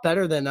 but a lot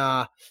better than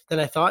I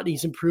thought. And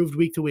he's improved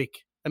week to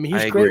week. I mean,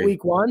 he's great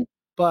week one,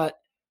 but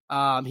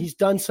he's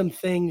done some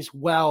things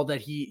well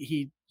that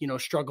he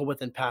struggled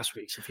with in past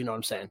weeks, if you know what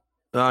I'm saying.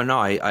 No,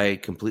 I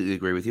completely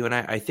agree with you. And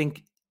I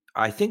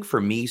think for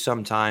me,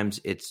 sometimes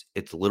it's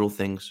little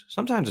things.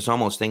 Sometimes it's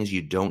almost things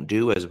you don't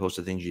do as opposed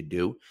to things you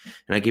do.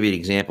 And I give you an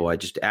example.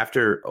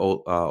 After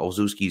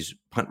Olszewski's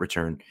punt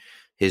return,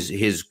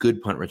 his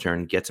good punt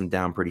return gets him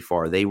down pretty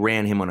far. They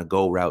ran him on a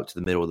go route to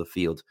the middle of the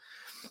field.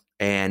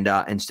 And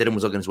Stidham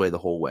was looking his way the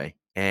whole way.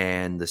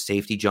 And the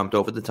safety jumped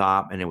over the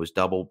top, and it was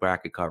double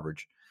bracket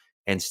coverage.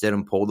 And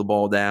Stidham pulled the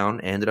ball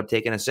down, ended up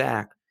taking a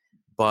sack.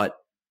 But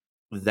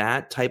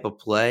that type of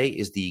play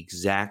is the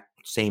exact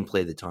same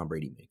play that Tom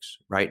Brady makes,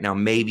 right? Now,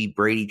 maybe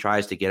Brady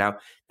tries to get out.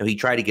 Now, he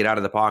tried to get out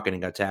of the pocket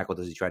and got tackled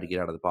as he tried to get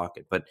out of the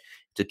pocket. But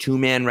it's a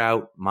two-man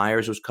route.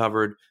 Myers was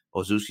covered.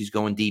 Olszewski's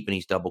going deep, and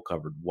he's double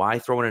covered. Why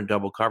throw in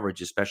double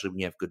coverage, especially when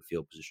you have good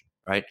field position,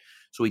 right?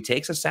 So he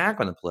takes a sack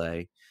on the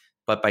play,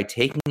 but by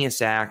taking a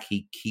sack,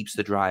 he keeps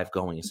the drive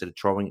going instead of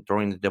throwing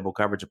the double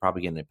coverage and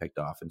probably getting it picked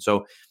off. And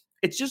so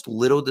it's just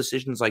little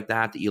decisions like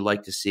that you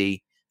like to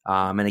see.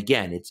 And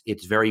again,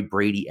 it's very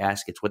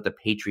Brady-esque. It's what the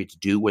Patriots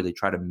do, where they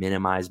try to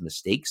minimize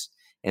mistakes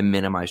and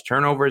minimize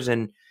turnovers.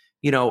 And,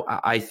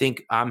 I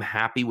think I'm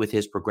happy with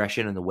his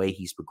progression and the way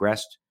he's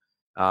progressed.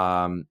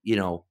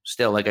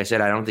 Still, like I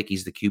said, I don't think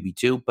he's the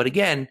QB2. But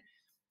again,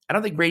 I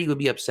don't think Brady would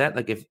be upset.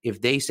 Like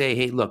if they say,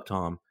 hey, look,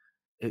 Tom,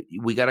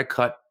 we got to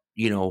cut,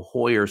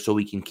 Hoyer so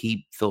we can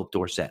keep Philip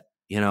Dorsett.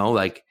 We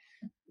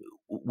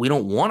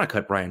don't want to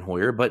cut Brian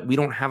Hoyer, but we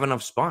don't have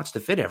enough spots to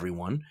fit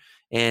everyone.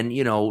 And,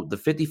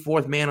 the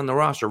 54th man on the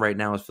roster right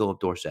now is Philip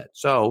Dorsett.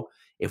 So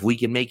if we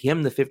can make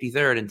him the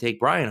 53rd and take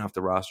Brian off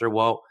the roster,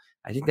 well,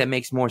 I think that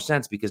makes more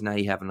sense because now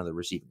you have another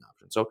receiving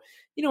option. So,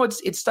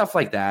 it's stuff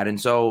like that. And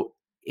so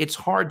it's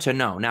hard to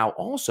know. Now,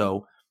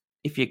 also,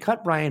 if you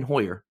cut Brian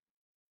Hoyer,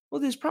 well,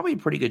 there's probably a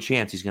pretty good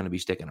chance he's going to be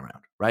sticking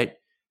around, right?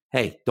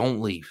 Hey,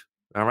 don't leave.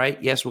 All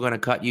right. Yes, we're going to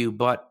cut you,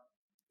 but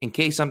in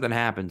case something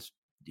happens,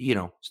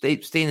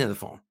 stay near the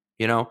phone,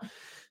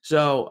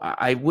 So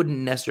I wouldn't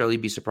necessarily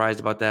be surprised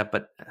about that.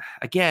 But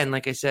again,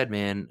 like I said,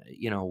 man,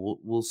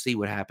 we'll see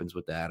what happens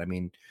with that. I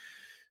mean,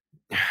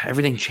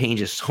 everything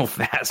changes so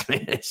fast,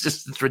 man.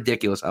 It's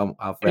ridiculous how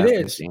fast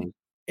things change.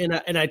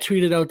 And I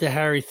tweeted out the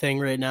Harry thing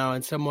right now,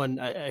 and someone,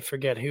 I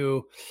forget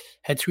who,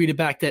 had tweeted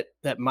back that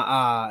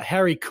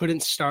Harry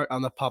couldn't start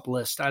on the PUP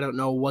list. I don't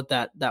know what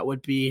that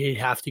would be. He'd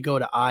have to go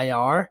to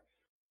IR.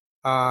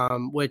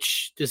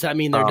 Which does that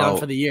mean they're done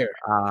for the year?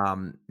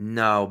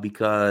 No,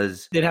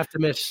 because they'd have to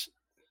miss.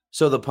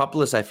 So the PUP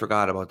list, I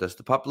forgot about this.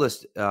 The PUP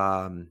list,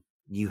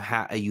 you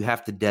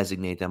have to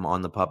designate them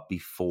on the PUP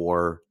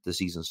before the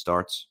season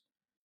starts.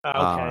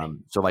 Okay.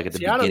 So like at the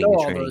beginning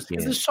of training camp.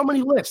 Because there's so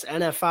many lists: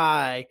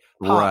 NFI,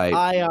 PUP,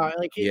 right,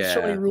 IR,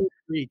 so many rules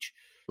for each.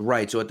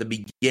 Right. So at the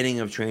beginning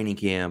of training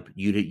camp,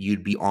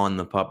 you'd be on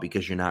the PUP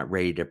because you're not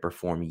ready to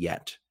perform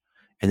yet,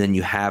 and then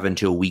you have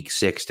until week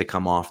 6 to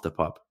come off the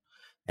PUP.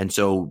 And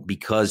so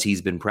because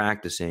he's been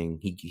practicing,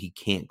 he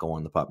can't go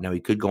on the PUP. Now, he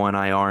could go on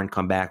IR and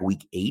come back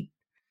week 8.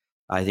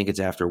 I think it's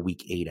after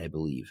week 8, I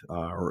believe,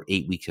 or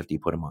 8 weeks after you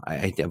put him on.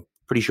 I'm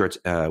pretty sure it's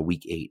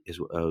week 8 is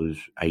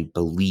I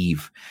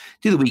believe.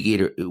 Do the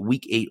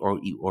week 8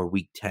 or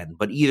week 10.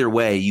 But either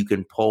way, you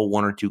can pull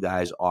one or two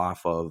guys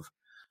off of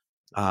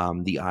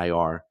the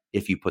IR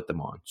if you put them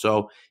on.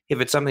 So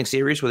if it's something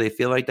serious where they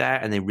feel like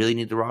that and they really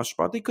need the roster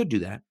spot, they could do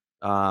that.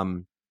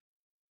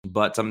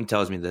 But something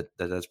tells me that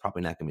that's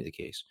probably not going to be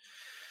the case.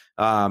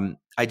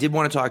 I did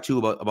want to talk too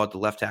about the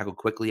left tackle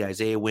quickly.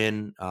 Isaiah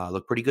Wynn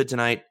looked pretty good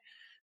tonight.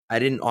 I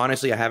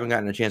haven't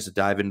gotten a chance to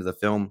dive into the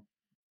film.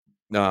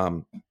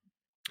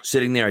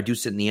 Sitting there, I do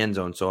sit in the end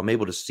zone, so I'm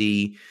able to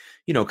see,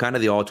 kind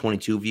of the all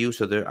 22 view.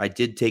 So I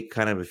did take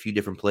kind of a few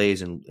different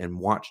plays and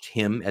watched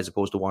him as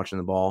opposed to watching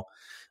the ball.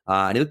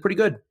 And he looked pretty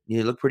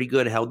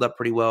good. Held up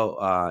pretty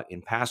well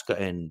in pass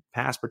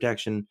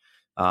protection.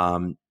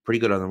 Pretty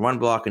good on the run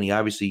block, and he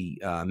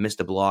obviously missed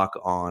a block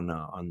on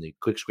the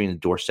quick screen of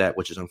Dorsett,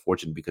 which is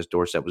unfortunate because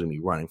Dorsett was going to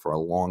be running for a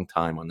long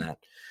time on that.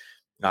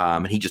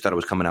 And he just thought it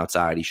was coming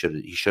outside. He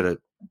should have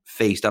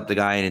faced up the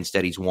guy, and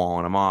instead he's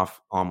walling him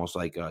off, almost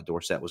like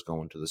Dorsett was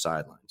going to the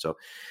sideline. So,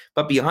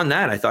 but beyond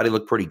that, I thought he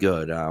looked pretty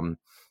good.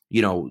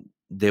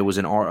 There was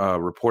a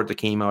report that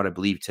came out, I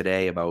believe,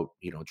 today about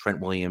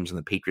Trent Williams, and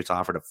the Patriots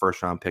offered a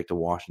first-round pick to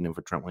Washington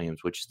for Trent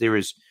Williams, which there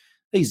is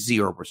a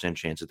 0%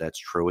 chance that that's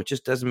true. It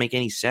just doesn't make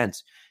any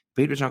sense.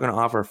 Patriots aren't going to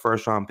offer a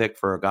first-round pick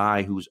for a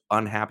guy who's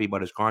unhappy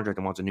about his contract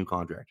and wants a new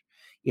contract.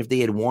 If they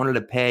had wanted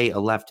to pay a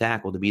left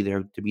tackle to be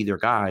their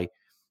guy,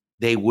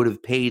 they would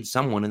have paid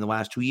someone in the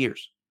last 2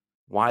 years.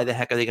 Why the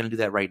heck are they going to do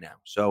that right now?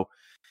 So,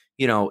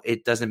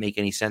 it doesn't make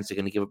any sense. They're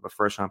going to give up a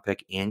first-round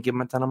pick and give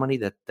him a ton of money.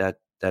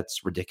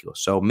 That's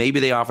ridiculous. So maybe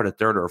they offered a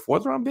third or a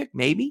fourth-round pick,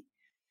 maybe.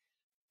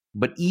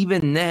 But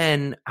even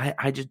then,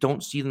 I just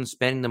don't see them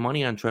spending the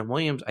money on Trent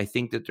Williams. I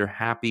think that they're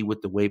happy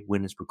with the way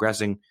Wynn is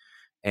progressing,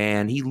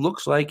 and he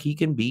looks like he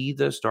can be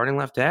the starting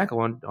left tackle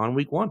on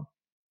week 1.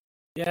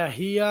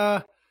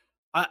 Yeah,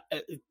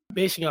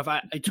 basing off,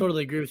 I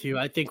totally agree with you.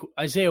 I think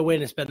Isaiah Wynn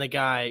has been the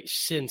guy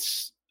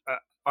since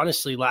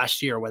honestly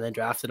last year when they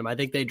drafted him. I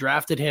think they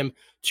drafted him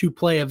to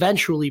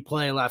eventually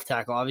play left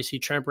tackle. Obviously,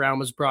 Trent Brown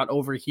was brought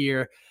over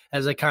here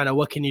as a kind of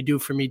what can you do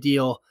for me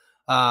deal.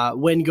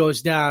 Wynn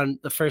goes down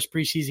the first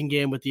preseason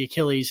game with the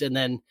Achilles, and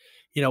then,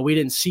 we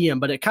didn't see him,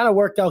 but it kind of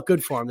worked out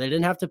good for him. They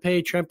didn't have to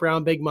pay Trent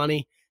Brown big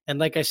money. And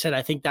like I said,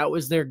 I think that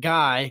was their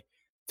guy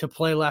to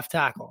play left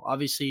tackle.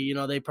 Obviously,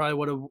 they probably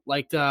would have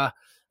liked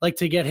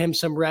to get him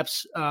some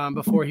reps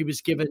before he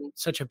was given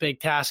such a big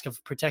task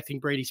of protecting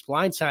Brady's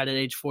blind side at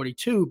age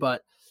 42.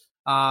 But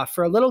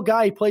for a little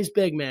guy, he plays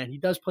big, man. He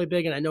does play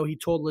big. And I know he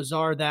told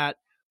Lazar that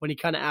when he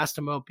kind of asked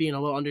him about being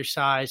a little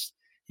undersized.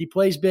 He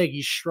plays big.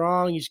 He's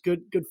strong. He's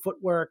good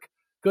footwork,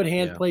 good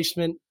hand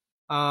placement.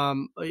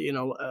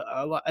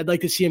 I'd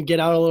like to see him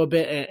get out a little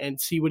bit and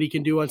see what he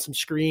can do on some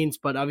screens,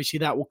 but obviously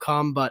that will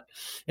come. But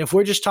if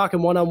we're just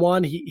talking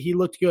one-on-one, he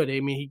looked good. I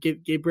mean, he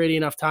gave Brady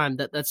enough time.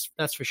 That's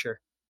for sure.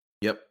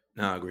 Yep.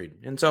 No, agreed.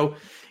 And so,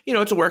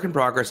 it's a work in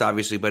progress,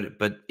 obviously,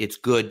 but it's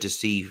good to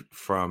see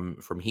from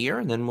here,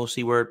 and then we'll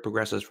see where it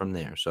progresses from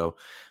there. So,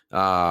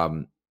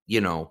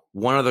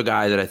 one other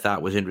guy that I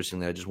thought was interesting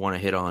that I just want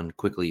to hit on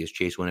quickly is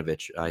Chase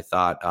Winovich. I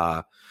thought,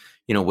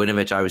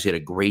 Winovich obviously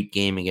had a great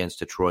game against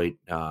Detroit,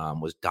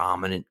 was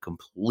dominant,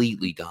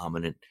 completely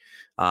dominant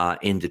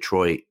in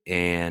Detroit,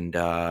 and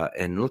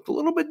looked a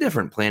little bit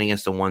different playing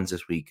against the ones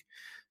this week.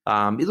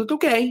 He looked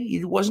okay.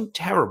 He wasn't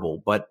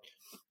terrible, but,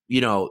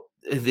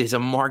 there's a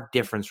marked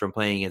difference from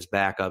playing against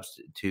backups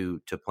to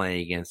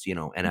playing against,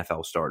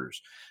 NFL starters.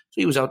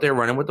 So he was out there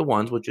running with the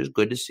ones, which is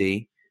good to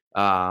see.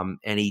 And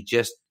he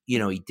just,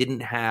 he didn't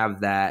have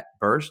that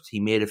burst.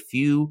 He made a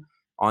few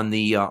on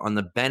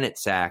the Bennett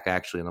sack,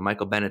 actually, on the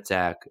Michael Bennett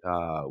sack.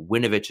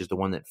 Winovich is the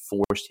one that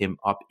forced him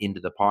up into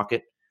the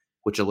pocket,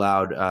 which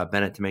allowed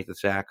Bennett to make the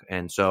sack.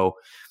 And so,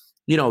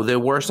 there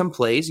were some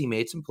plays. He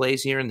made some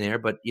plays here and there,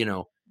 but,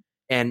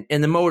 and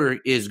the motor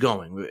is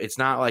going. It's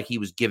not like he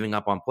was giving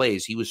up on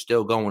plays. He was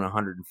still going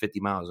 150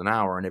 miles an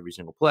hour on every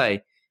single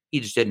play. He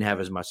just didn't have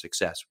as much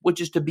success,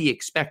 which is to be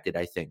expected,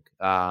 I think.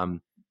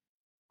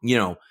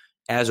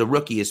 As a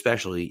rookie,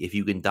 especially, if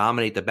you can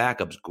dominate the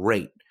backups,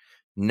 great.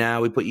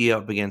 Now we put you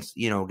up against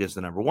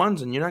the number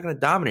ones, and you're not going to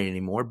dominate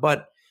anymore.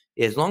 But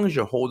as long as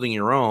you're holding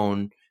your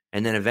own,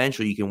 and then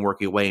eventually you can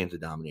work your way into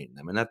dominating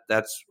them. And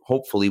that's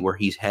hopefully where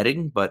he's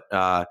heading. But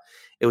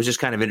it was just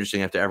kind of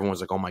interesting after everyone was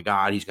like, oh, my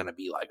God, he's going to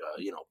be like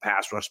a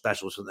pass rush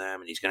specialist for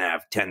them, and he's going to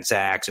have 10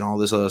 sacks and all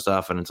this other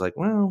stuff. And it's like,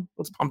 well,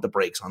 let's pump the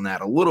brakes on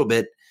that a little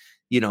bit.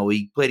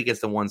 He played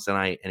against the ones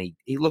tonight, and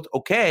he looked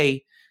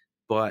okay.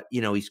 But,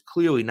 he's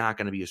clearly not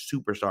going to be a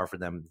superstar for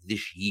them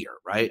this year,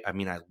 right? I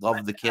mean, I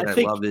love the kid. I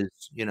love his,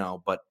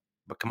 but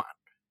come on.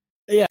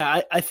 Yeah,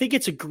 I think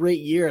it's a great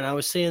year. And I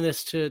was saying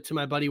this to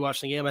my buddy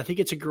watching the game. I think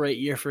it's a great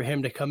year for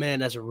him to come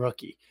in as a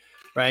rookie,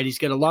 right? He's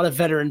got a lot of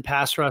veteran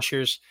pass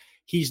rushers.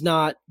 He's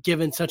not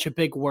given such a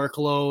big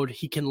workload.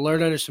 He can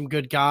learn under some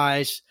good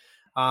guys,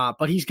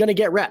 but he's going to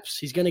get reps.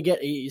 He's going to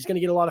get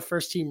a lot of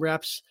first team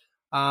reps,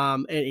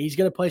 and he's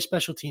going to play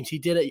special teams. He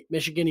did it at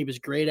Michigan. He was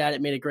great at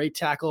it, made a great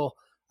tackle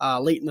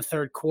late in the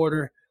third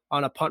quarter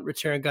on a punt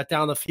return, got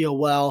down the field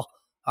well.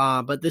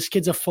 But this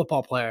kid's a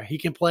football player. He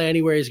can play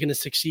anywhere. He's going to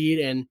succeed,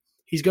 and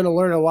he's going to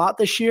learn a lot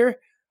this year.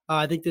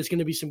 I think there's going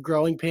to be some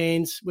growing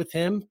pains with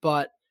him,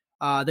 but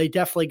they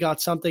definitely got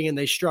something, and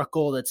they struck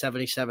gold at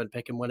 77,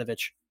 picking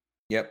Winovich.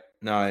 Yep.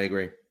 No, I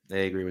agree. I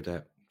agree with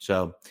that.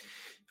 So,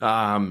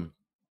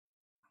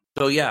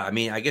 yeah, I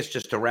mean, I guess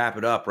just to wrap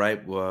it up,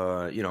 right?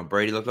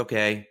 Brady looked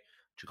okay.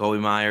 Jacoby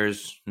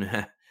Myers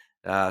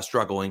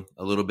struggling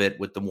a little bit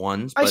with the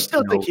ones. I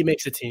still think he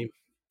makes a team.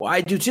 Well, I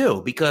do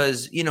too,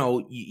 because,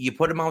 you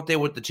put him out there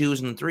with the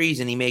 2s and 3s,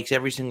 and he makes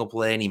every single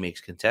play, and he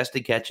makes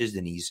contested catches,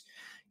 and he's,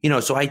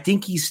 so I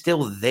think he's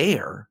still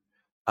there.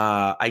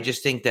 I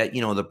just think that,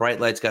 the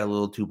bright lights got a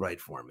little too bright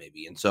for him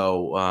maybe. And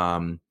so,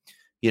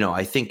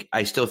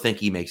 I still think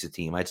he makes a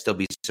team. I'd still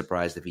be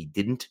surprised if he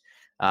didn't.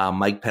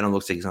 Mike Pennell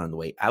looks like he's on the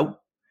way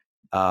out.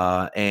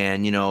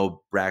 And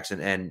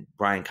Braxton and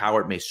Brian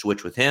Cowart may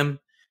switch with him.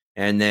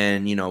 And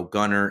then,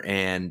 Gunner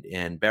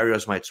and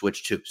Barrios might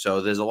switch too.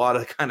 So there's a lot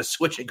of kind of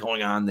switching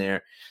going on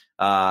there.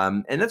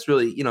 And that's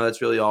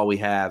really all we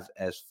have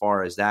as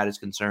far as that is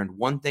concerned.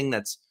 One thing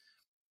that's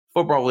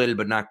football related,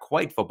 but not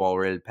quite football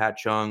related, Pat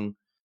Chung,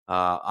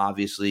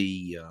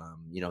 obviously,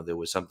 there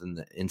was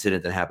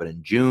incident that happened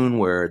in June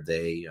where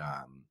they,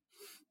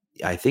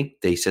 I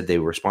think they said they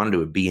responded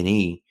to a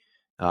B&E,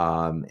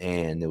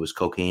 and there was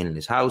cocaine in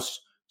his house.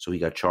 So he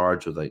got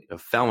charged with a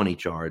felony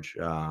charge.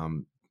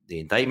 The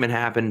indictment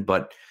happened,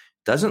 but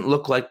doesn't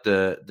look like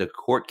the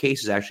court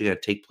case is actually going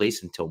to take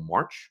place until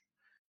March.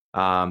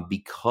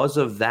 Because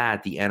of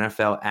that, the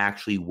NFL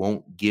actually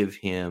won't give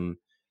him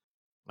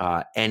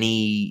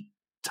any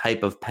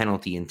type of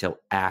penalty until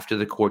after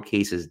the court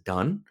case is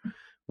done,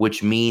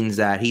 which means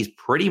that he's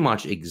pretty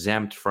much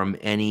exempt from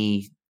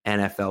any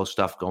NFL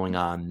stuff going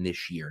on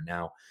this year.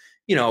 Now,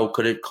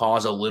 could it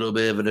cause a little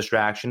bit of a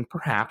distraction?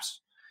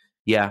 Perhaps.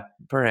 Yeah,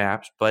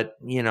 perhaps. But,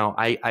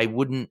 I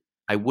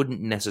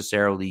wouldn't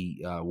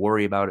necessarily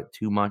worry about it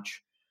too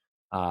much.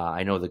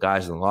 I know the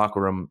guys in the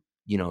locker room,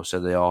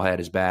 said they all had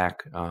his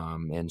back.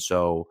 And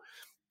so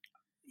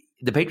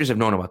the Patriots have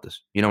known about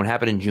this. It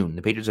happened in June.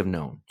 The Patriots have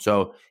known.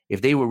 So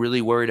if they were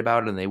really worried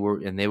about it and they were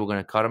going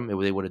to cut him,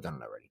 they would have done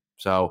it already.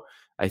 So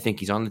I think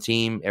he's on the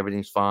team.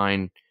 Everything's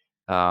fine.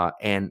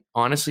 And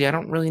honestly, I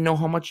don't really know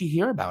how much you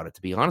hear about it,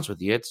 to be honest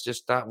with you. It's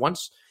just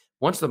once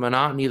the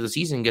monotony of the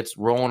season gets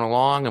rolling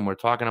along and we're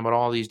talking about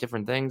all these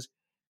different things,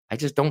 I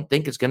just don't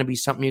think it's going to be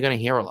something you're going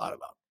to hear a lot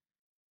about.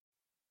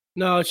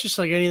 No, it's just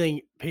like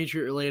anything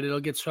Patriot related. It'll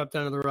get swept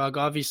under the rug.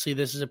 Obviously,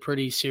 this is a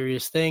pretty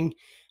serious thing,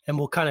 and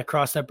we'll kind of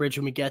cross that bridge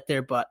when we get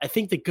there. But I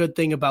think the good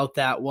thing about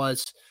that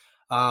was,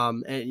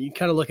 and you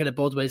kind of look at it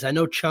both ways. I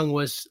know Chung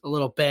was a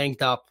little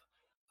banged up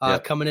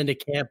coming into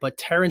camp, but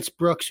Terrence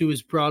Brooks, who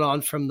was brought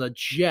on from the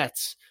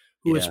Jets,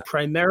 who was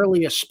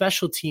primarily a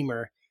special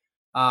teamer,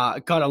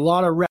 got a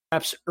lot of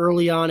reps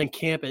early on in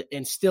camp,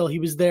 and still he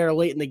was there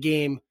late in the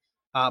game.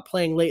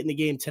 Playing late in the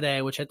game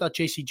today, which I thought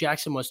J.C.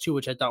 Jackson was too,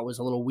 which I thought was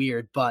a little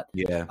weird. But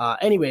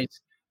anyways,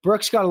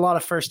 Brooks got a lot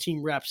of first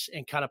team reps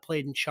and kind of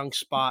played in Chung's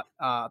spot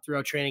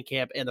throughout training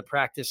camp and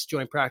the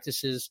joint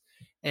practices,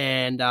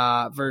 and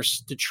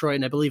versus Detroit,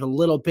 and I believe a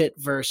little bit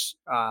versus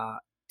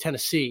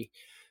Tennessee.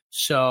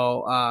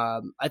 So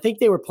I think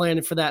they were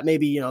planning for that.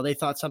 Maybe they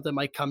thought something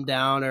might come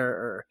down,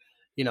 or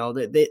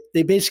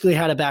they basically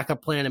had a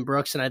backup plan in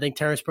Brooks, and I think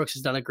Terrence Brooks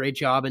has done a great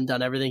job and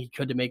done everything he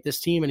could to make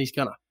this team, and he's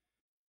gonna.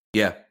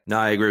 Yeah, no,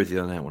 I agree with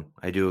you on that one.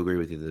 I do agree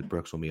with you that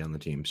Brooks will be on the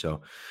team.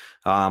 So,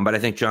 but I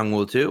think Chung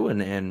will too,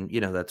 and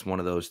that's one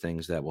of those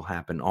things that will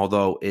happen.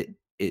 Although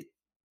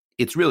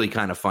it's really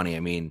kind of funny. I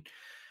mean,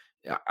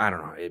 I don't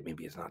know,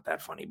 maybe it's not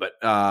that funny, but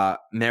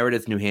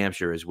Meredith, New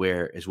Hampshire is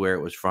where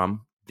it was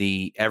from.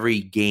 Every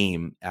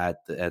game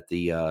at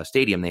the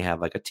stadium, they have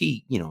like a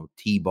T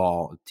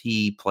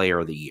player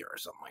of the year or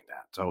something like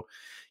that. So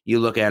you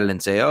look at it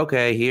and say,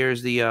 okay,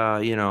 here's the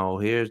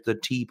here's the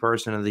T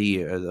person of the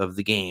year of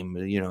the game.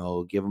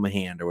 Give them a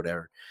hand or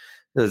whatever.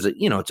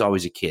 It's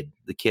always a kid.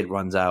 The kid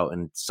runs out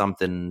and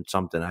something.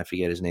 I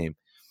forget his name.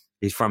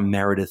 He's from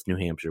Meredith, New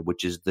Hampshire,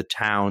 which is the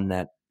town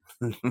that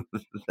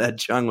that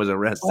Chung was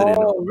arrested in.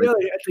 Oh,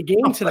 really? At the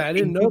game tonight? I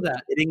didn't know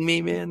that. Kidding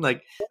me, man?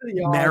 Like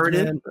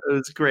Meredith, man. It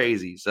was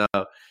crazy. So,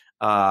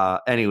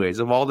 anyways,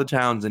 of all the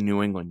towns in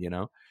New England,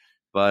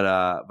 but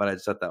I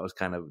just thought that was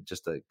kind of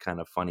just a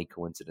kind of funny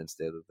coincidence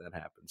there that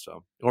happened.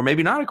 So, or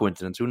maybe not a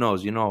coincidence. Who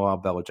knows?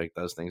 How Belichick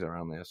does things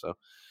around there. So,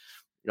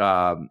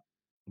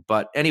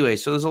 but anyway,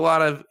 so there's a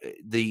lot of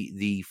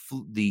the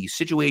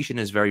situation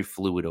is very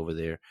fluid over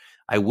there.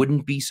 I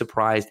wouldn't be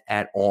surprised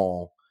at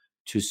all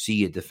to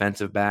see a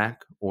defensive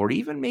back or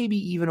maybe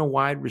even a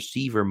wide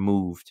receiver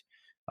moved,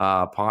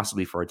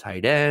 possibly for a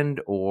tight end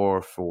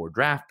or for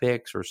draft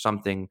picks or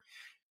something.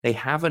 They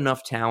have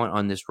enough talent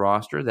on this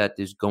roster that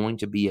there's going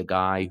to be a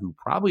guy who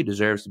probably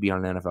deserves to be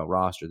on an NFL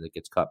roster that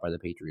gets cut by the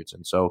Patriots.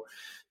 And so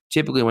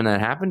typically when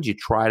that happens, you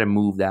try to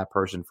move that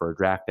person for a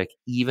draft pick,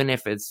 even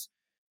if it's,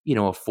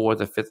 a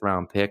fourth or fifth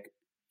round pick.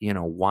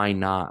 Why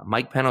not?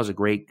 Mike Pennell's a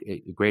great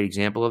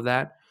example of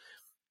that.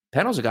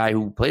 Pennell's a guy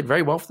who played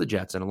very well for the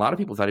Jets, and a lot of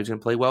people thought he was going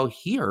to play well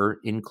here,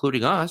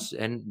 including us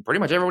and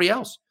pretty much everybody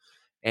else.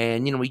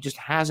 And, he just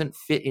hasn't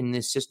fit in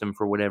this system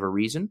for whatever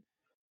reason.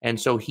 And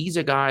so he's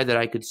a guy that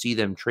I could see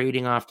them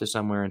trading off to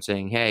somewhere and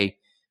saying, hey,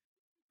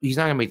 he's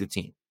not going to make the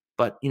team.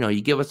 But,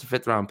 you give us a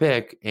fifth round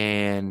pick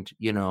and,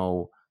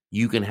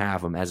 you can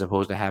have him as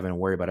opposed to having to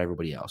worry about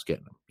everybody else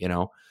getting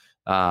him,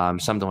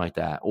 something like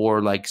that.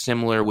 Or like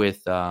similar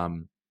with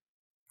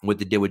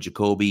they did with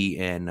Jacoby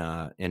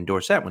and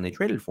Dorsett when they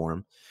traded for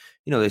him.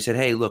 They said,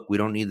 hey, look, we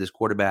don't need this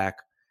quarterback.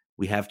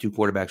 We have two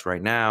quarterbacks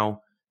right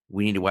now.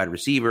 We need a wide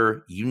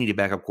receiver. You need a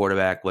backup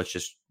quarterback. Let's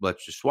just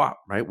swap,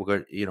 right? We're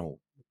going to,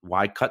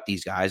 why cut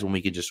these guys when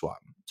we could just swap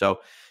them?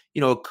 So,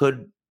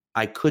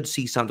 I could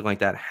see something like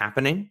that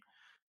happening.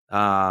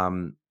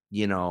 So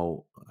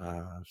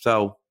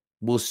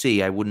we'll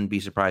see. I wouldn't be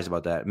surprised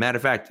about that. Matter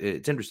of fact,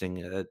 it's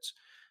interesting.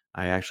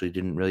 I actually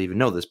didn't really even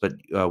know this, but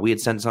we had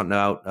sent something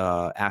out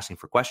asking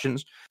for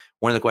questions.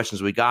 One of the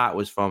questions we got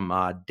was from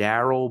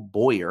Daryl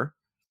Boyer.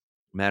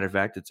 Matter of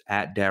fact, it's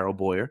at Daryl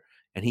Boyer.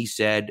 And he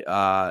said,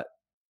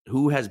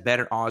 who has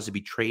better odds to be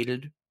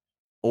traded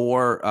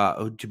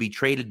or to be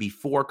traded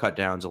before cut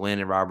downs,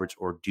 Landon Roberts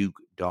or Duke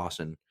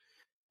Dawson?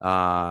 What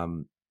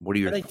are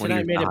your thoughts on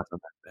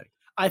that?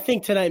 I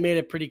think tonight made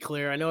it pretty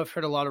clear. I know I've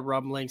heard a lot of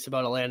rumblings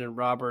about Landon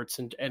Roberts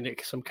and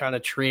some kind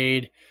of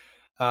trade.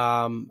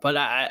 But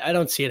I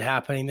don't see it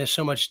happening. There's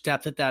so much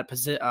depth at that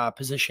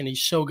position.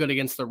 He's so good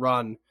against the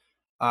run.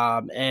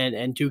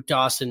 And Duke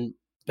Dawson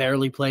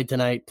barely played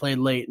tonight, played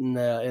late in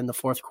the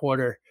fourth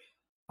quarter.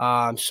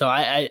 So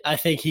I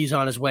think he's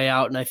on his way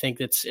out, and I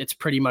think it's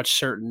pretty much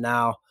certain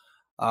now.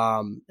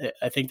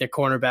 I think their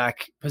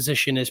cornerback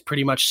position is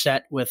pretty much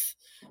set with,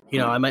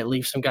 I might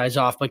leave some guys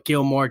off, but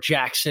Gilmore,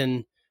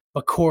 Jackson,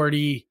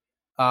 McCourty,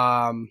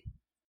 John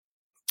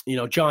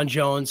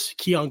Jones,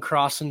 Keon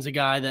Crossland's a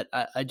guy that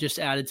I just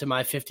added to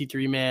my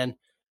 53-man.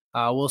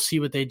 We'll see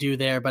what they do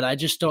there, but I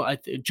just don't.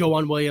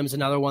 Joanne Williams,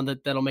 another one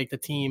that'll make the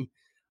team.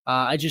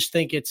 I just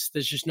think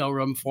there's just no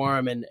room for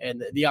him,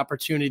 and the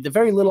opportunity, the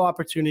very little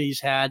opportunity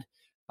he's had,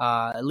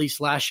 at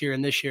least last year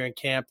and this year in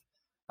camp,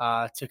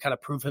 to kind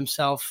of prove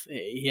himself,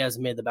 he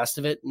hasn't made the best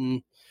of it.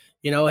 And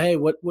hey,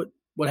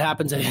 what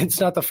happens? It's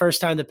not the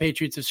first time the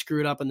Patriots have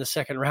screwed up in the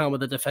second round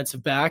with a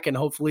defensive back, and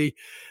hopefully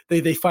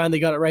they finally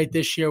got it right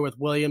this year with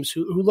Williams,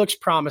 who looks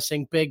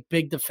promising,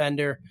 big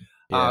defender,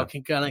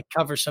 can kind of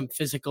cover some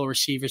physical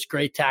receivers,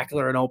 great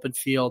tackler in open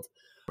field.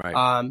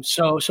 Right.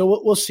 So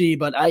we'll see,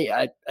 but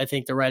I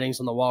think the writing's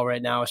on the wall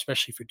right now,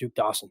 especially for Duke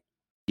Dawson.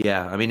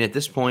 Yeah, I mean, at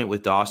this point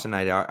with Dawson,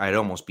 I'd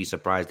almost be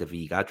surprised if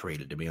he got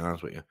traded, to be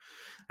honest with you.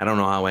 I don't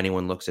know how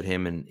anyone looks at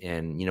him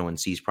and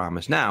sees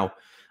promise. Now,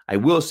 I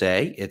will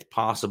say it's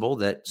possible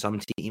that some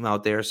team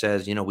out there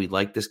says, we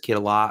like this kid a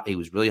lot. He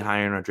was really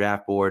high on our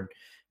draft board.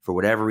 For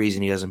whatever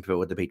reason, he doesn't fit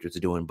what the Patriots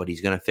are doing, but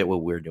he's going to fit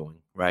what we're doing,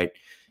 right?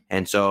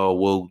 And so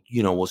we'll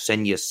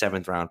send you a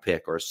 7th round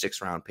pick or a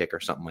 6th round pick or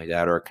something like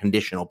that, or a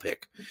conditional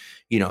pick.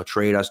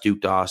 Trade us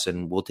Duke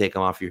Dawson. We'll take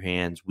him off your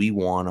hands. We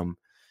want him,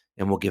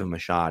 and we'll give him a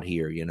shot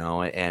here.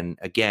 And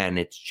again,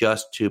 it's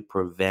just to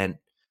prevent.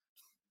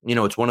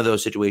 It's one of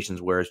those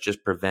situations where it's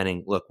just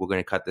preventing. Look, we're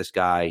going to cut this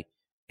guy,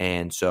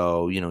 and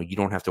so you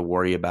don't have to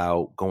worry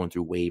about going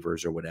through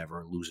waivers or whatever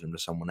and losing him to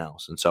someone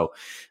else. And so,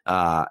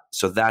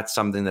 so that's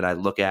something that I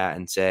look at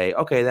and say,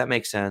 okay, that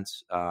makes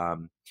sense. I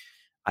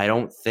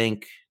don't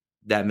think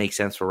that makes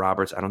sense for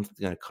Roberts. I don't think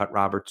they're going to cut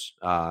Roberts.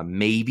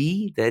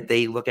 Maybe that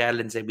they look at it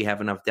and say we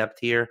have enough depth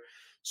here,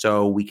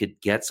 so we could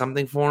get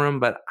something for him.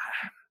 But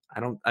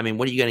what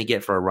are you going to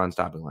get for a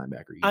run-stopping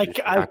linebacker?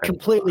 I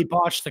completely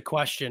botched the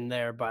question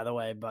there, by the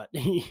way, but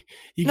you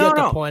get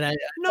the point.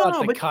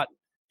 Cut.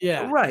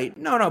 Yeah. Right.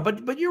 No,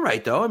 but you're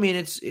right though. I mean,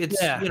 it's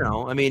yeah.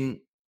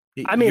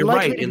 you're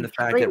right in the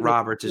fact that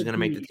Roberts is going to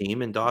make the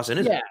team and Dawson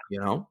isn't.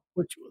 Yeah.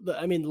 Which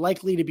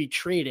likely to be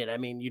traded.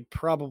 You'd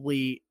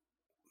probably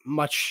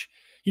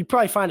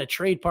find a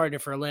trade partner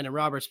for Landon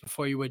Roberts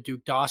before you would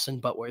Duke Dawson.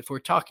 But if we're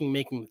talking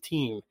making the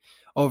team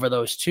over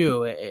those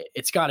two,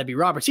 it's got to be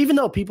Roberts. Even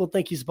though people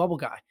think he's a bubble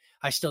guy,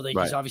 I still think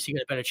he's obviously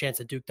got a better chance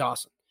at Duke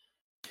Dawson.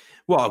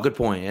 Well, good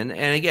point. And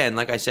again,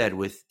 like I said,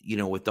 with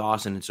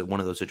Dawson, it's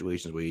one of those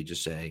situations where you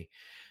just say,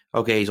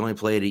 okay, he's only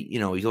played,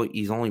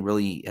 he's only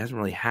really hasn't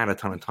really had a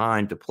ton of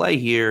time to play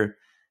here.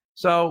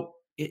 So,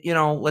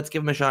 let's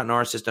give him a shot in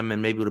our system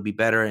and maybe it'll be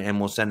better. And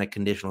we'll send a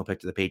conditional pick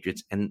to the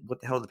Patriots. And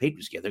what the hell do the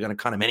Patriots get? They're going to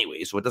cut him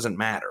anyway. So it doesn't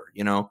matter,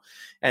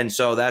 And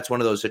so that's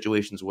one of those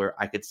situations where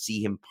I could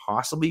see him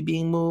possibly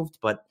being moved,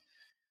 but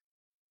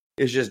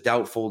it's just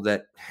doubtful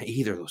that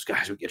either of those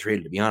guys would get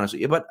traded, to be honest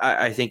with you. But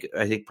I think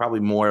probably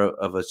more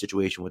of a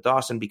situation with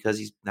Dawson because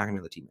he's not going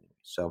to be on the team anyway.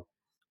 So,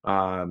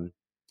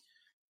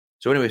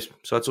 anyways,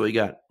 so that's what we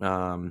got.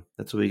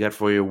 That's what we got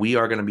for you. We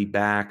are going to be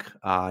back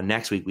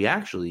next week. We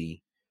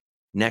actually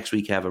next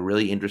week have a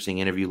really interesting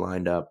interview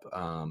lined up.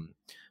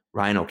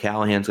 Ryan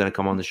O'Callahan's going to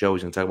come on the show.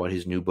 He's going to talk about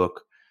his new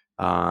book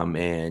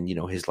and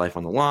his life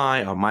on the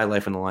line, or my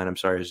life on the line. I'm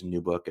sorry, his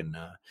new book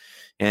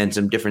and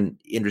some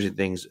different interesting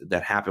things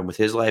that happen with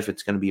his life.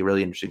 It's going to be a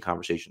really interesting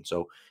conversation.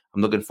 So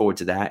I'm looking forward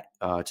to that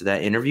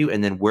interview.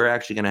 And then we're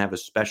actually going to have a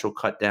special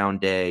cut down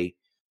day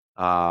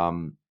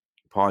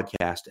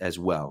podcast as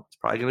well. It's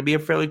probably going to be a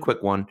fairly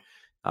quick one,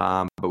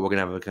 but we're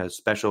going to have a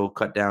special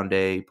cut down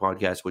day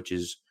podcast, which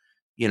is,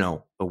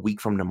 a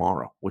week from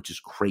tomorrow, which is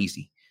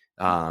crazy.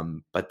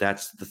 But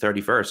that's the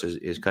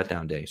 31st is cut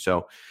down day.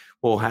 So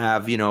we'll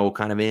have,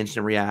 kind of an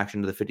instant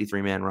reaction to the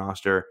 53-man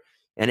roster.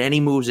 And any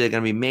moves that are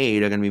going to be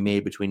made are going to be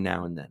made between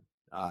now and then.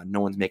 No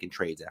one's making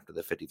trades after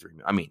the 53.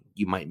 I mean,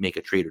 you might make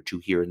a trade or two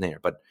here and there,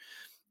 but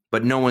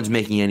no one's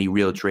making any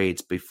real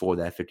trades before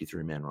that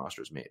 53-man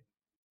roster is made.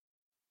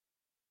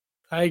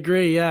 I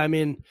agree. Yeah.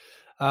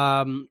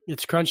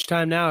 It's crunch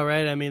time now,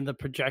 right? The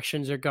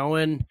projections are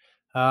going.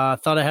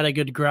 Thought I had a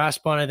good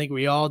grasp on, I think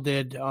we all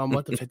did,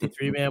 what the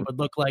 53-man would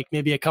look like.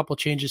 Maybe a couple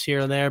changes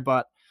here and there,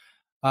 but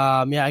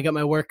I got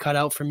my work cut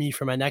out for me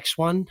for my next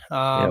one.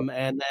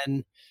 And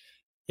then,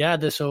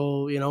 this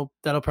will,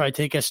 that'll probably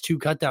take us to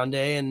cut down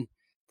day. And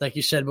like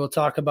you said, we'll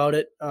talk about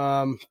it.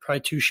 Probably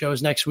 2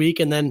 shows next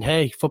week. And then,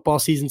 hey, football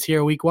season's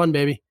here, week 1,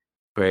 baby.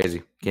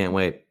 Crazy. Can't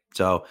wait.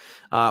 So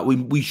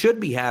we should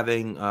be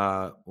having,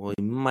 we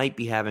might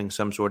be having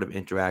some sort of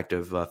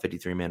interactive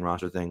 53-man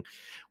roster thing.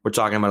 We're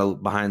talking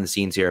about behind the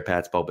scenes here at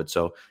Pat's Pulpit.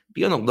 So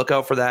be on the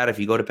lookout for that. If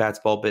you go to Pat's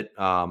Pulpit,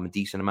 a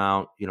decent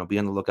amount, be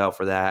on the lookout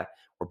for that.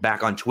 We're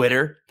back on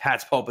Twitter.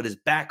 Pat's Pulpit is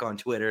back on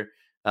Twitter.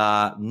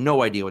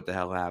 No idea what the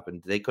hell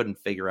happened. They couldn't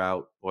figure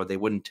out, or they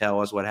wouldn't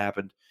tell us what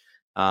happened.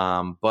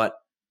 But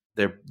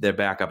they're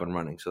back up and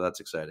running. So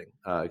that's exciting.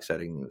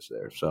 Exciting news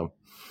there. So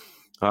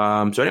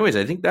anyways,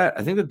 I think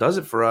that does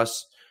it for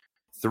us.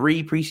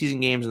 3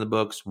 preseason games in the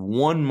books,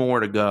 1 more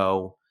to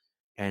go,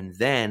 and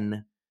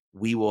then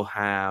we will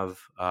have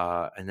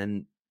and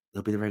then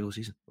it'll be the regular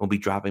season. We'll be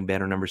dropping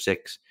banner number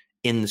 6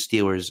 in the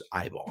Steelers'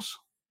 eyeballs.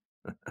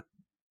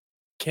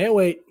 Can't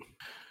wait.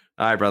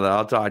 All right, brother.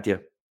 I'll talk to you.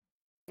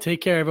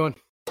 Take care, everyone.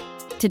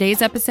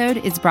 Today's episode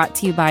is brought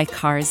to you by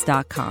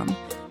Cars.com.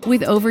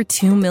 With over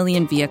 2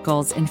 million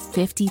vehicles and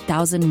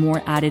 50,000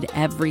 more added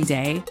every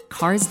day,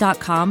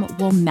 Cars.com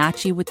will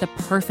match you with the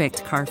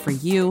perfect car for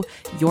you,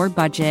 your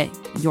budget,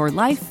 your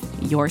life,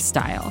 your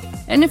style.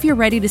 And if you're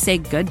ready to say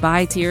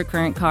goodbye to your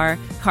current car,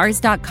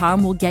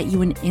 Cars.com will get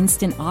you an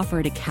instant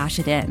offer to cash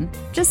it in.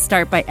 Just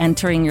start by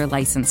entering your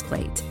license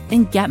plate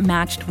and get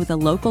matched with a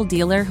local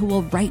dealer who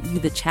will write you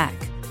the check.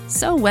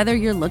 So whether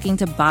you're looking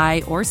to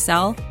buy or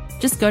sell,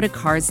 just go to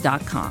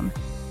Cars.com.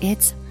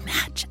 It's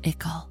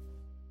magical.